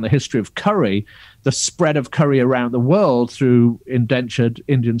episode on the history of curry, the spread of curry around the world through indentured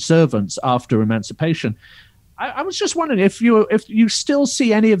Indian servants after emancipation. I was just wondering if you still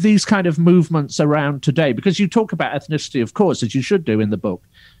see any of these kind of movements around today, because you talk about ethnicity, of course, as you should do in the book.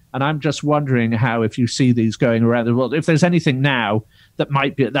 And I'm just wondering how, if you see these going around the world, if there's anything now that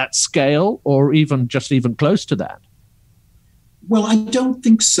might be at that scale or even close to that. Well, I don't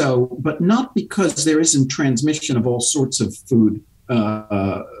think so, but not because there isn't transmission of all sorts of food,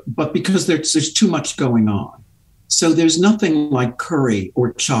 but because there's too much going on. So there's nothing like curry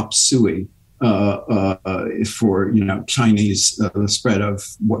or chop suey for Chinese, the spread of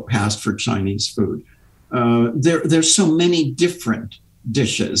what passed for Chinese food. There's so many different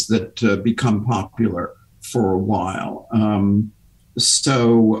dishes that become popular for a while.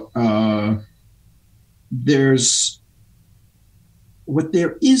 What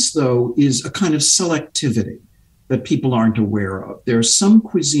there is, though, is a kind of selectivity that people aren't aware of. There are some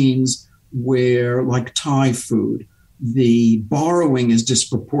cuisines where, like Thai food, the borrowing is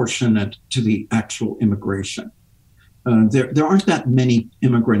disproportionate to the actual immigration. There aren't that many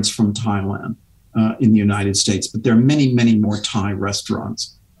immigrants from Thailand in the United States, but there are many, many more Thai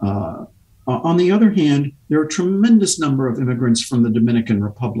restaurants. On the other hand, there are a tremendous number of immigrants from the Dominican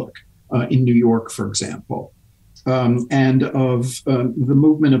Republic, in New York, for example, and of the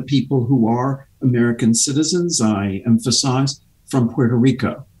movement of people who are American citizens, I emphasize, from Puerto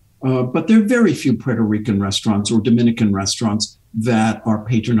Rico. But there are very few Puerto Rican restaurants or Dominican restaurants that are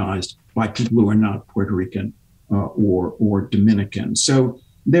patronized by people who are not Puerto Rican or Dominican. So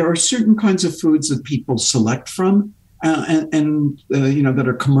there are certain kinds of foods that people select from and that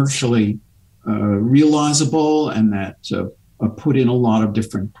are commercially realizable and that put in a lot of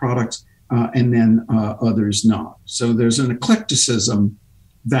different products, and then others not. So there's an eclecticism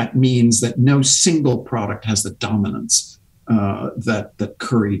that means that no single product has the dominance that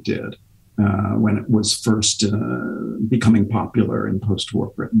curry did when it was first becoming popular in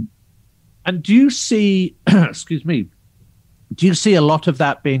post-war Britain. And do you see, excuse me, do you see a lot of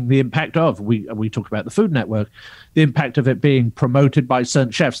that being the impact of, we talk about the Food Network, the impact of it being promoted by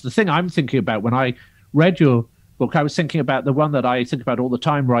certain chefs? The thing I'm thinking about when I read your book, I was thinking about the one that I think about all the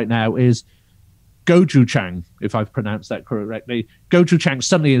time right now is gochujang, if I've pronounced that correctly. Gochujang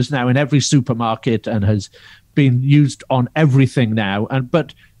suddenly is now in every supermarket and has been used on everything now.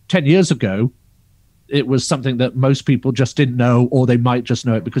 But 10 years ago, it was something that most people just didn't know, or they might just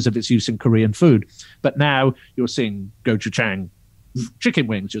know it because of its use in Korean food. But now you're seeing gochujang chicken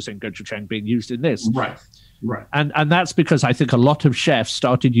wings, you're seeing gochujang being used in this. Right. And that's because I think a lot of chefs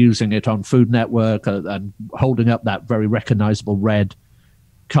started using it on Food Network and holding up that very recognizable red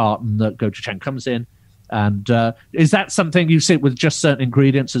carton that gochujang comes in. And is that something you see with just certain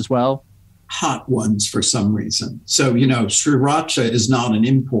ingredients as well? Hot ones for some reason. So, sriracha is not an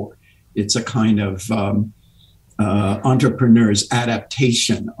import. It's a kind of entrepreneur's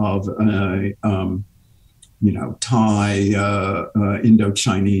adaptation of, Thai,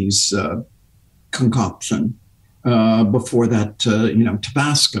 Indo-Chinese concoction. Before that,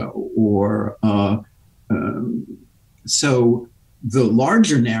 Tabasco or so the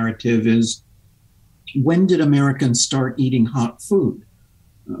larger narrative is when did Americans start eating hot food?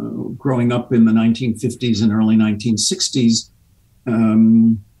 Growing up in the 1950s and early 1960s,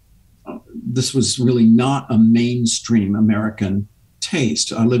 this was really not a mainstream American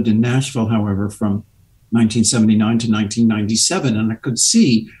taste. I lived in Nashville, however, from 1979 to 1997, and I could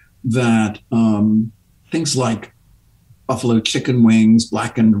see that things like buffalo chicken wings,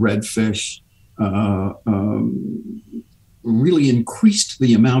 blackened redfish, really increased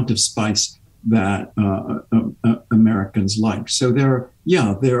the amount of spice that Americans like. So there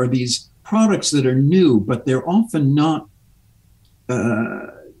are these products that are new, but they're often not.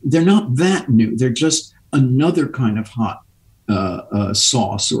 They're not that new. They're just another kind of hot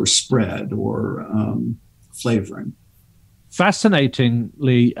sauce or spread or flavoring.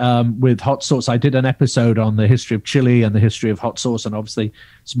 Fascinatingly, with hot sauce, I did an episode on the history of Chile and the history of hot sauce, and obviously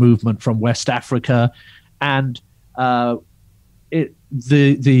its movement from West Africa, and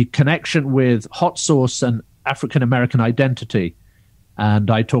the connection with hot sauce and African American identity.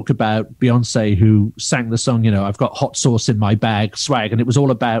 And I talked about Beyonce, who sang the song, I've got hot sauce in my bag, swag, and it was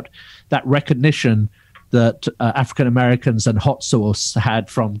all about that recognition that African Americans and hot sauce had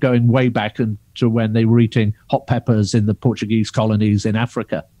from going way back into when they were eating hot peppers in the Portuguese colonies in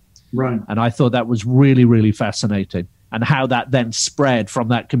Africa. Right. And I thought that was really, really fascinating, and how that then spread from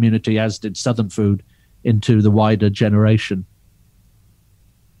that community, as did Southern food, into the wider generation.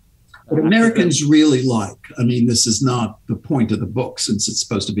 What Americans really like, this is not the point of the book since it's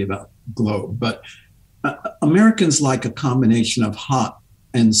supposed to be about globe, but Americans like a combination of hot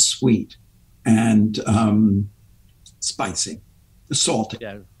and sweet and spicy, salty.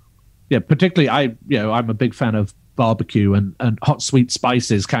 Yeah. Particularly, I'm a big fan of barbecue, and hot, sweet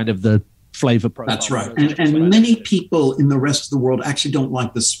spices, kind of the flavor profile. That's right. And many people in the rest of the world actually don't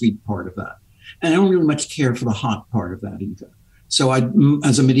like the sweet part of that. And I don't really much care for the hot part of that either. So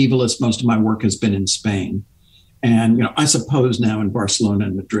as a medievalist, most of my work has been in Spain. And, I suppose now in Barcelona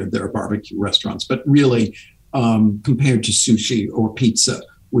and Madrid, there are barbecue restaurants, but really compared to sushi or pizza,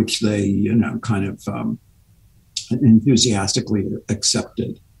 which they, kind of enthusiastically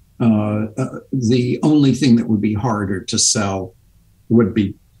accepted, the only thing that would be harder to sell would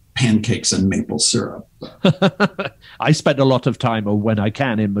be pancakes and maple syrup. I spend a lot of time, or when I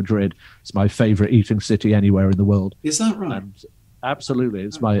can, in Madrid. It's my favorite eating city anywhere in the world. Is that right? And absolutely.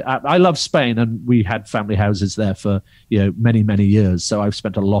 I love Spain, and we had family houses there for many, many years. So I've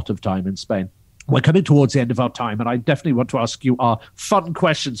spent a lot of time in Spain. We're coming towards the end of our time, and I definitely want to ask you our fun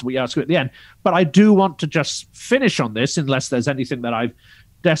questions we ask you at the end. But I do want to just finish on this, unless there's anything that I've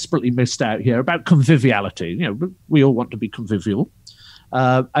desperately missed out here, about conviviality. We all want to be convivial.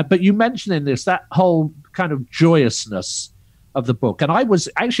 But you mentioned in this that whole kind of joyousness of the book, and I was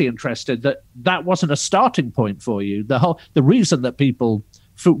actually interested that wasn't a starting point for you. The reason that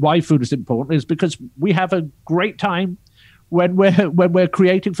why food is important is because we have a great time when we're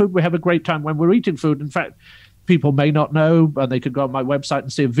creating food. We have a great time when we're eating food. In fact, people may not know, and they could go on my website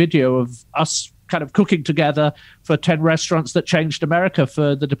and see a video of us kind of cooking together for 10 restaurants that changed America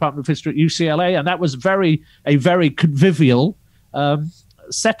for the Department of History at UCLA, and that was a very convivial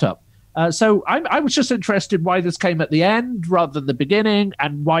setup. So I was just interested why this came at the end rather than the beginning,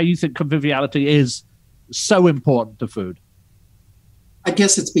 and why you think conviviality is so important to food. I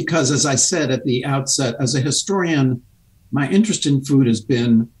guess it's because, as I said at the outset, as a historian, my interest in food has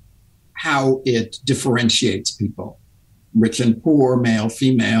been how it differentiates people, rich and poor, male,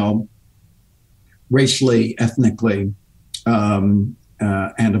 female, racially, ethnically, and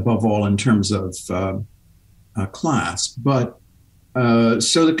above all in terms of class. But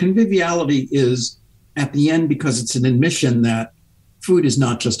so the conviviality is at the end because it's an admission that food is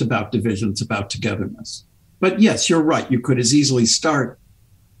not just about division, it's about togetherness. But yes, you're right. You could as easily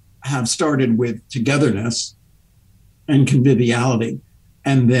have started with togetherness and conviviality,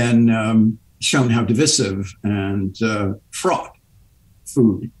 and then shown how divisive and fraught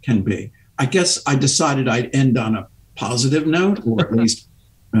food can be. I guess I decided I'd end on a positive note, or at least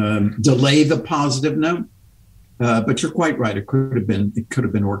delay the positive note. But you're quite right. It could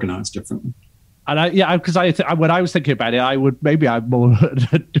have been organized differently. And because when I was thinking about it, maybe I'm more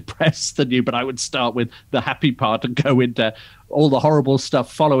depressed than you, but I would start with the happy part and go into all the horrible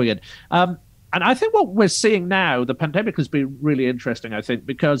stuff following it. And I think what we're seeing now, the pandemic has been really interesting, I think,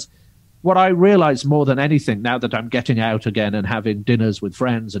 because what I realize more than anything now that I'm getting out again and having dinners with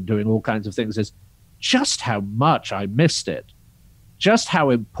friends and doing all kinds of things is just how much I missed it. Just how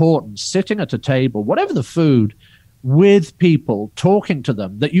important sitting at a table, whatever the food, with people, talking to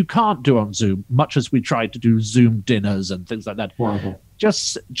them, that you can't do on Zoom, much as we tried to do Zoom dinners and things like that. Horrible.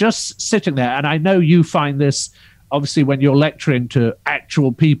 Just sitting there. And I know you find this obviously when you're lecturing to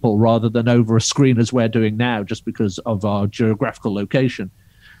actual people rather than over a screen as we're doing now, just because of our geographical location.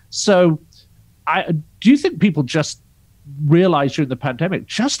 So do you think people just realized during the pandemic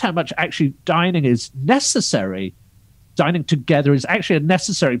just how much actually dining is necessary? Dining together is actually a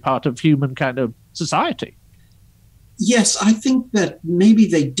necessary part of human kind of society. Yes, I think that maybe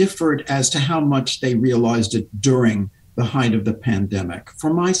they differed as to how much they realized it during the height of the pandemic.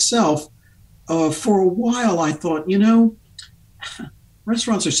 For myself, for a while, I thought,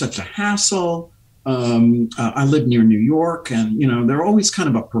 restaurants are such a hassle. I live near New York, and, they're always kind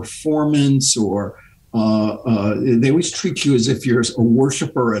of a performance, or they always treat you as if you're a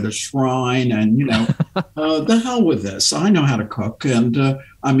worshiper at a shrine, and, the hell with this. I know how to cook, and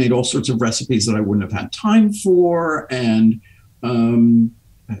I made all sorts of recipes that I wouldn't have had time for, and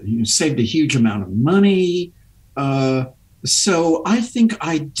saved a huge amount of money. So I think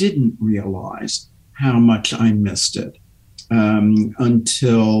I didn't realize how much I missed it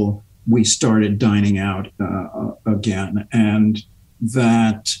until we started dining out again, and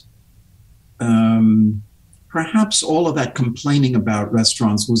that perhaps all of that complaining about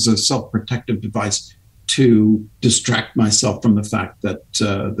restaurants was a self-protective device to distract myself from the fact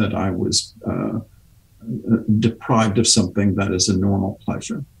that I was deprived of something that is a normal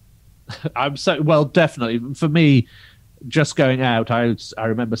pleasure. Definitely. For me, just going out, I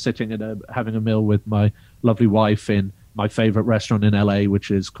remember sitting and having a meal with my lovely wife in my favorite restaurant in LA, which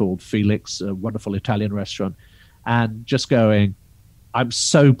is called Felix, a wonderful Italian restaurant, and just going, I'm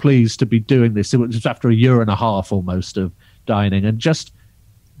so pleased to be doing this. It was just after a year and a half almost of dining, and just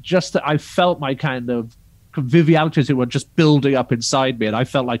that I felt my kind of conviviality, as it were, just building up inside me, and I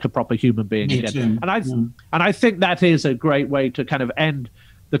felt like a proper human being Me again. too. And I think that is a great way to kind of end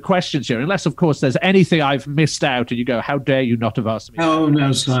the questions here, unless, of course, there's anything I've missed out and you go, how dare you not have asked me? Oh,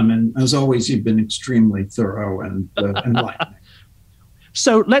 no, Simon. As always, you've been extremely thorough and enlightening.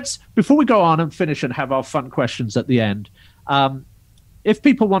 So before we go on and finish and have our fun questions at the end, if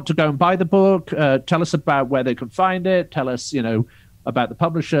people want to go and buy the book, tell us about where they can find it, tell us, about the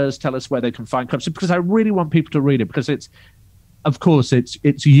publishers, tell us where they can find copies, because I really want people to read it, because it's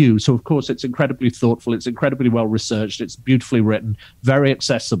you. So, of course, it's incredibly thoughtful. It's incredibly well researched. It's beautifully written, very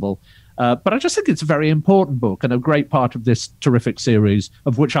accessible. But I just think it's a very important book and a great part of this terrific series,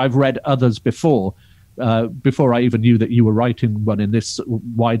 of which I've read others before I even knew that you were writing one in this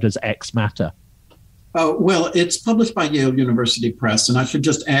Why Does X Matter? Well, it's published by Yale University Press. And I should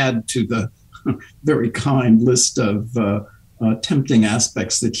just add to the very kind list of tempting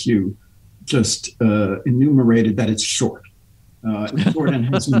aspects that you just enumerated, that it's short. Short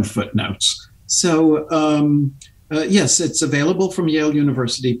and has no footnotes. So, yes, it's available from Yale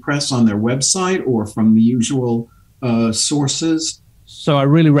University Press on their website or from the usual sources. So I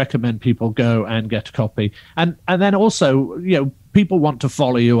really recommend people go and get a copy. And then also, people want to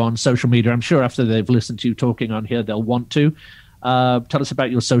follow you on social media. I'm sure after they've listened to you talking on here, they'll want to. Tell us about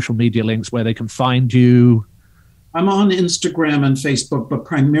your social media links, where they can find you. I'm on Instagram and Facebook, but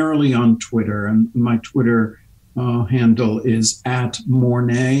primarily on Twitter. And my Twitter handle is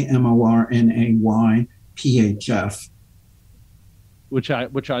 @Mornay, MORNAY PHF, which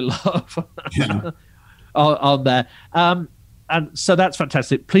I love. Yeah. on there, and so that's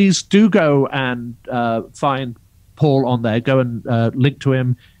fantastic. Please do go and find Paul on there. Go and link to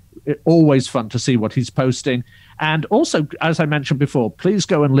him. Always fun to see what he's posting. And also, as I mentioned before, please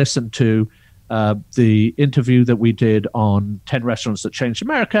go and listen to the interview that we did on 10 Restaurants That Changed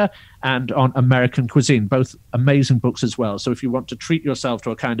America and on American Cuisine, both amazing books as well. So if you want to treat yourself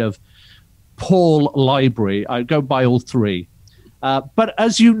to a kind of Paul library, I'd go buy all three. But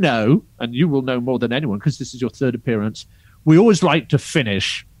as you know, and you will know more than anyone because this is your third appearance, we always like to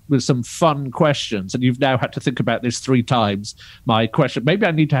finish with some fun questions. And you've now had to think about this 3 times, my question. Maybe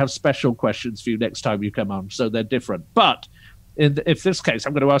I need to have special questions for you next time you come on, so they're different. But if this case,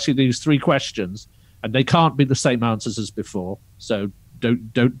 I'm going to ask you these 3 questions, and they can't be the same answers as before. So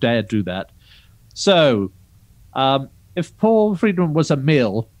don't dare do that. So, if Paul Freedman was a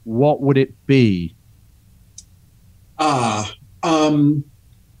meal, what would it be? I'd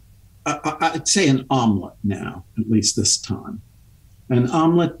say an omelet now, at least this time. An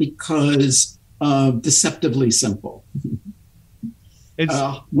omelet because deceptively simple. It's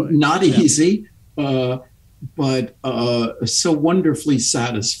not easy. But so wonderfully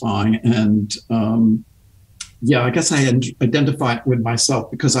satisfying. And I guess I identify it with myself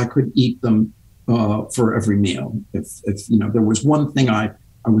because I could eat them for every meal. If there was one thing I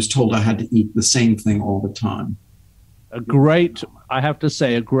was told I had to eat the same thing all the time. I have to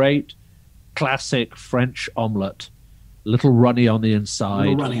say, a great classic French omelette. A little runny on the inside.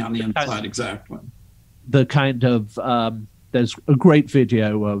 Exactly. the kind of there's a great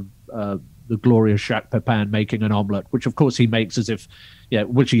video of the glorious Jacques Pepin making an omelette, which of course he makes as if,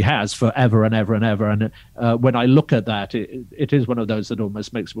 which he has forever and ever and ever. And when I look at that, it is one of those that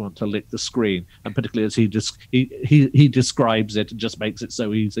almost makes me want to lick the screen. And particularly as he describes it and just makes it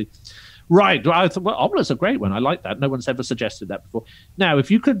so easy. Right. I thought, well, omelets are a great one. I like that. No one's ever suggested that before. Now,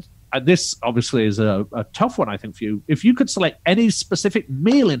 if you could, and this obviously is a tough one, I think, for you. If you could select any specific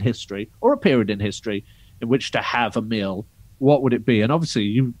meal in history or a period in history in which to have a meal, what would it be? And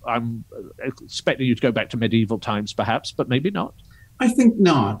obviously, I'm expecting you to go back to medieval times, perhaps, but maybe not. I think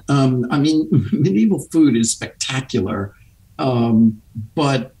not. I mean, medieval food is spectacular,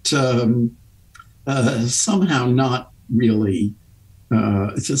 but somehow not really.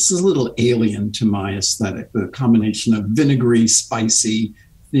 It's just a little alien to my aesthetic. The combination of vinegary, spicy,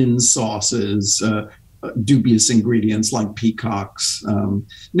 thin sauces, dubious ingredients like peacocks.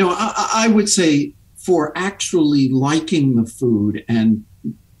 No, I would say for actually liking the food and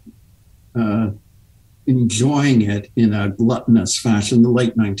enjoying it in a gluttonous fashion, the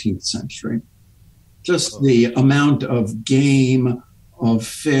late 19th century. Just the amount of game, of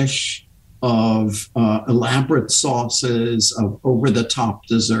fish, of elaborate sauces, of over-the-top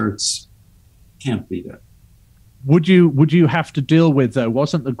desserts. Can't beat it. Would you have to deal with, though,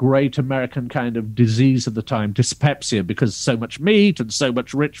 wasn't the great American kind of disease of the time dyspepsia, because so much meat and so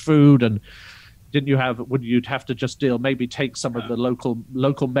much rich food, and would you have to just take some of the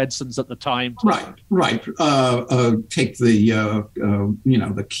local medicines at the time? Right. Take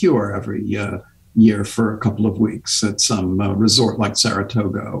the cure every year for a couple of weeks at some resort like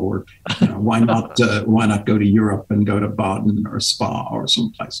Saratoga, or why not go to Europe and go to Baden or Spa or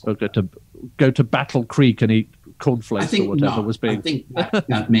someplace. Or go to Battle Creek and eat cornflakes or whatever was being. I think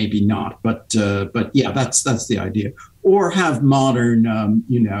that maybe not, but yeah, that's the idea. Or have modern,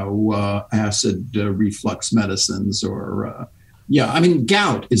 acid reflux medicines, or I mean,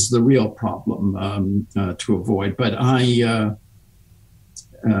 gout is the real problem to avoid. But as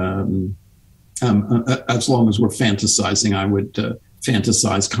long as we're fantasizing, I would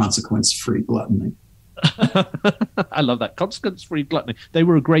fantasize consequence-free gluttony. I love that. Consequence-free gluttony. They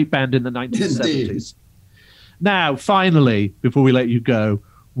were a great band in the 1970s. Indeed. Now, finally, before we let you go,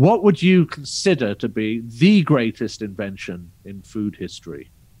 what would you consider to be the greatest invention in food history?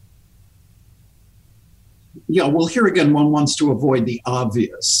 Yeah, well, here again, one wants to avoid the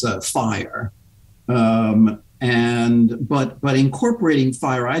obvious, fire. But incorporating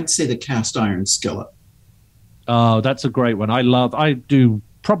fire, I'd say the cast iron skillet. Oh, that's a great one. I do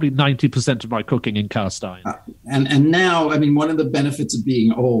probably 90% of my cooking in cast iron. And now, I mean, one of the benefits of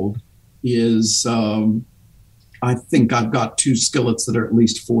being old is I think I've got 2 skillets that are at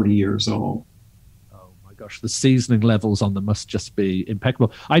least 40 years old. Oh my gosh, the seasoning levels on them must just be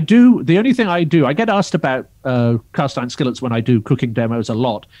impeccable. The only thing I get asked about cast iron skillets when I do cooking demos a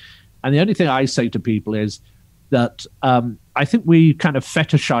lot. And the only thing I say to people is that I think we kind of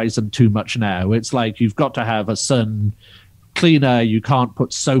fetishize them too much now. It's like you've got to have a certain cleaner, you can't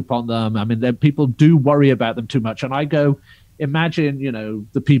put soap on them. I mean, people do worry about them too much. And I go, imagine,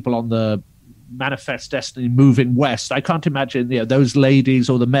 the people on the Manifest Destiny moving west. I can't imagine those ladies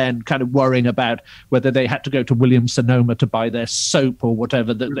or the men kind of worrying about whether they had to go to Williams-Sonoma to buy their soap or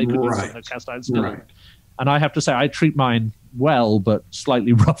whatever that they could use on a cast iron skillet. Right. And I have to say, I treat mine well, but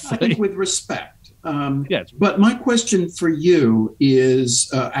slightly roughly. I think with respect. Yes. But my question for you is,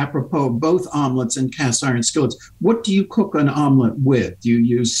 apropos both omelets and cast iron skillets, what do you cook an omelet with? Do you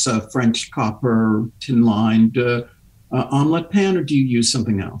use French copper tin-lined omelet pan, or do you use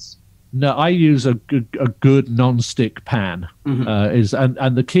something else? No, I use a good non-stick pan. Mm-hmm.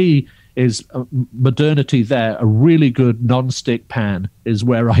 And the key is modernity there. A really good non-stick pan is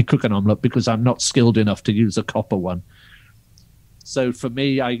where I cook an omelette, because I'm not skilled enough to use a copper one. So for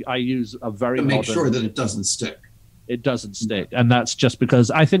me, I use a very modern... To make sure that it doesn't stick. It doesn't stick. And that's just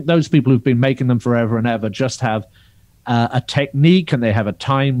because I think those people who've been making them forever and ever just have a technique, and they have a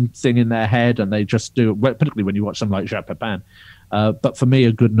time thing in their head, and they just do it, particularly when you watch something like Jacques Pepin. But for me,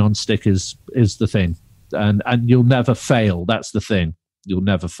 a good non-stick is the thing. And you'll never fail. That's the thing. You'll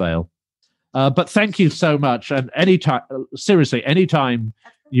never fail. But thank you so much. And anytime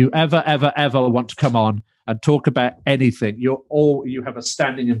you ever want to come on and talk about anything, you have a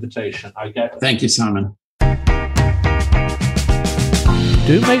standing invitation. I get it. Thank you, Simon.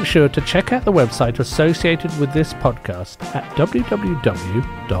 Do make sure to check out the website associated with this podcast at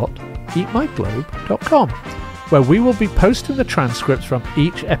www.eatmyglobe.com, where we will be posting the transcripts from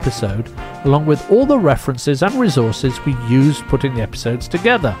each episode, along with all the references and resources we use putting the episodes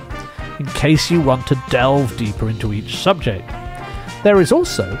together, in case you want to delve deeper into each subject. There is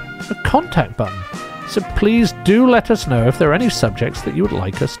also a contact button, So please do let us know if there are any subjects that you would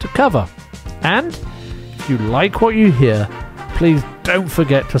like us to cover. And if you like what you hear, please don't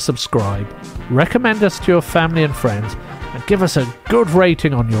forget to subscribe, recommend us to your family and friends, and give us a good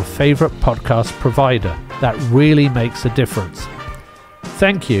rating on your favourite podcast provider. That really makes a difference.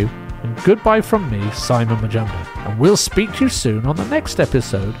 Thank you, and goodbye from me, Simon Majumdar, and we'll speak to you soon on the next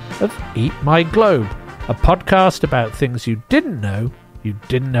episode of Eat My Globe, a podcast about things you didn't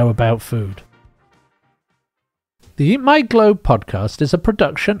know about food. The Eat My Globe podcast is a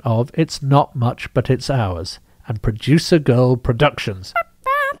production of It's Not Much But It's Ours and Producer Girl Productions,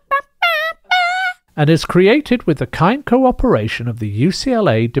 and is created with the kind cooperation of the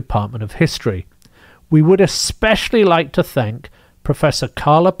UCLA Department of History. We would especially like to thank Professor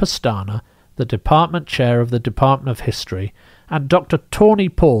Carla Pastana, the Department Chair of the Department of History, and Dr. Tawny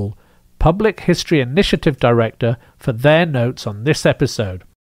Paul, Public History Initiative Director, for their notes on this episode.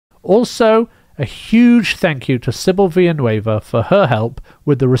 Also, a huge thank you to Sybil Villanueva for her help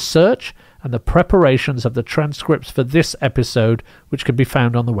with the research and the preparations of the transcripts for this episode, which can be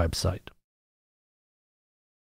found on the website.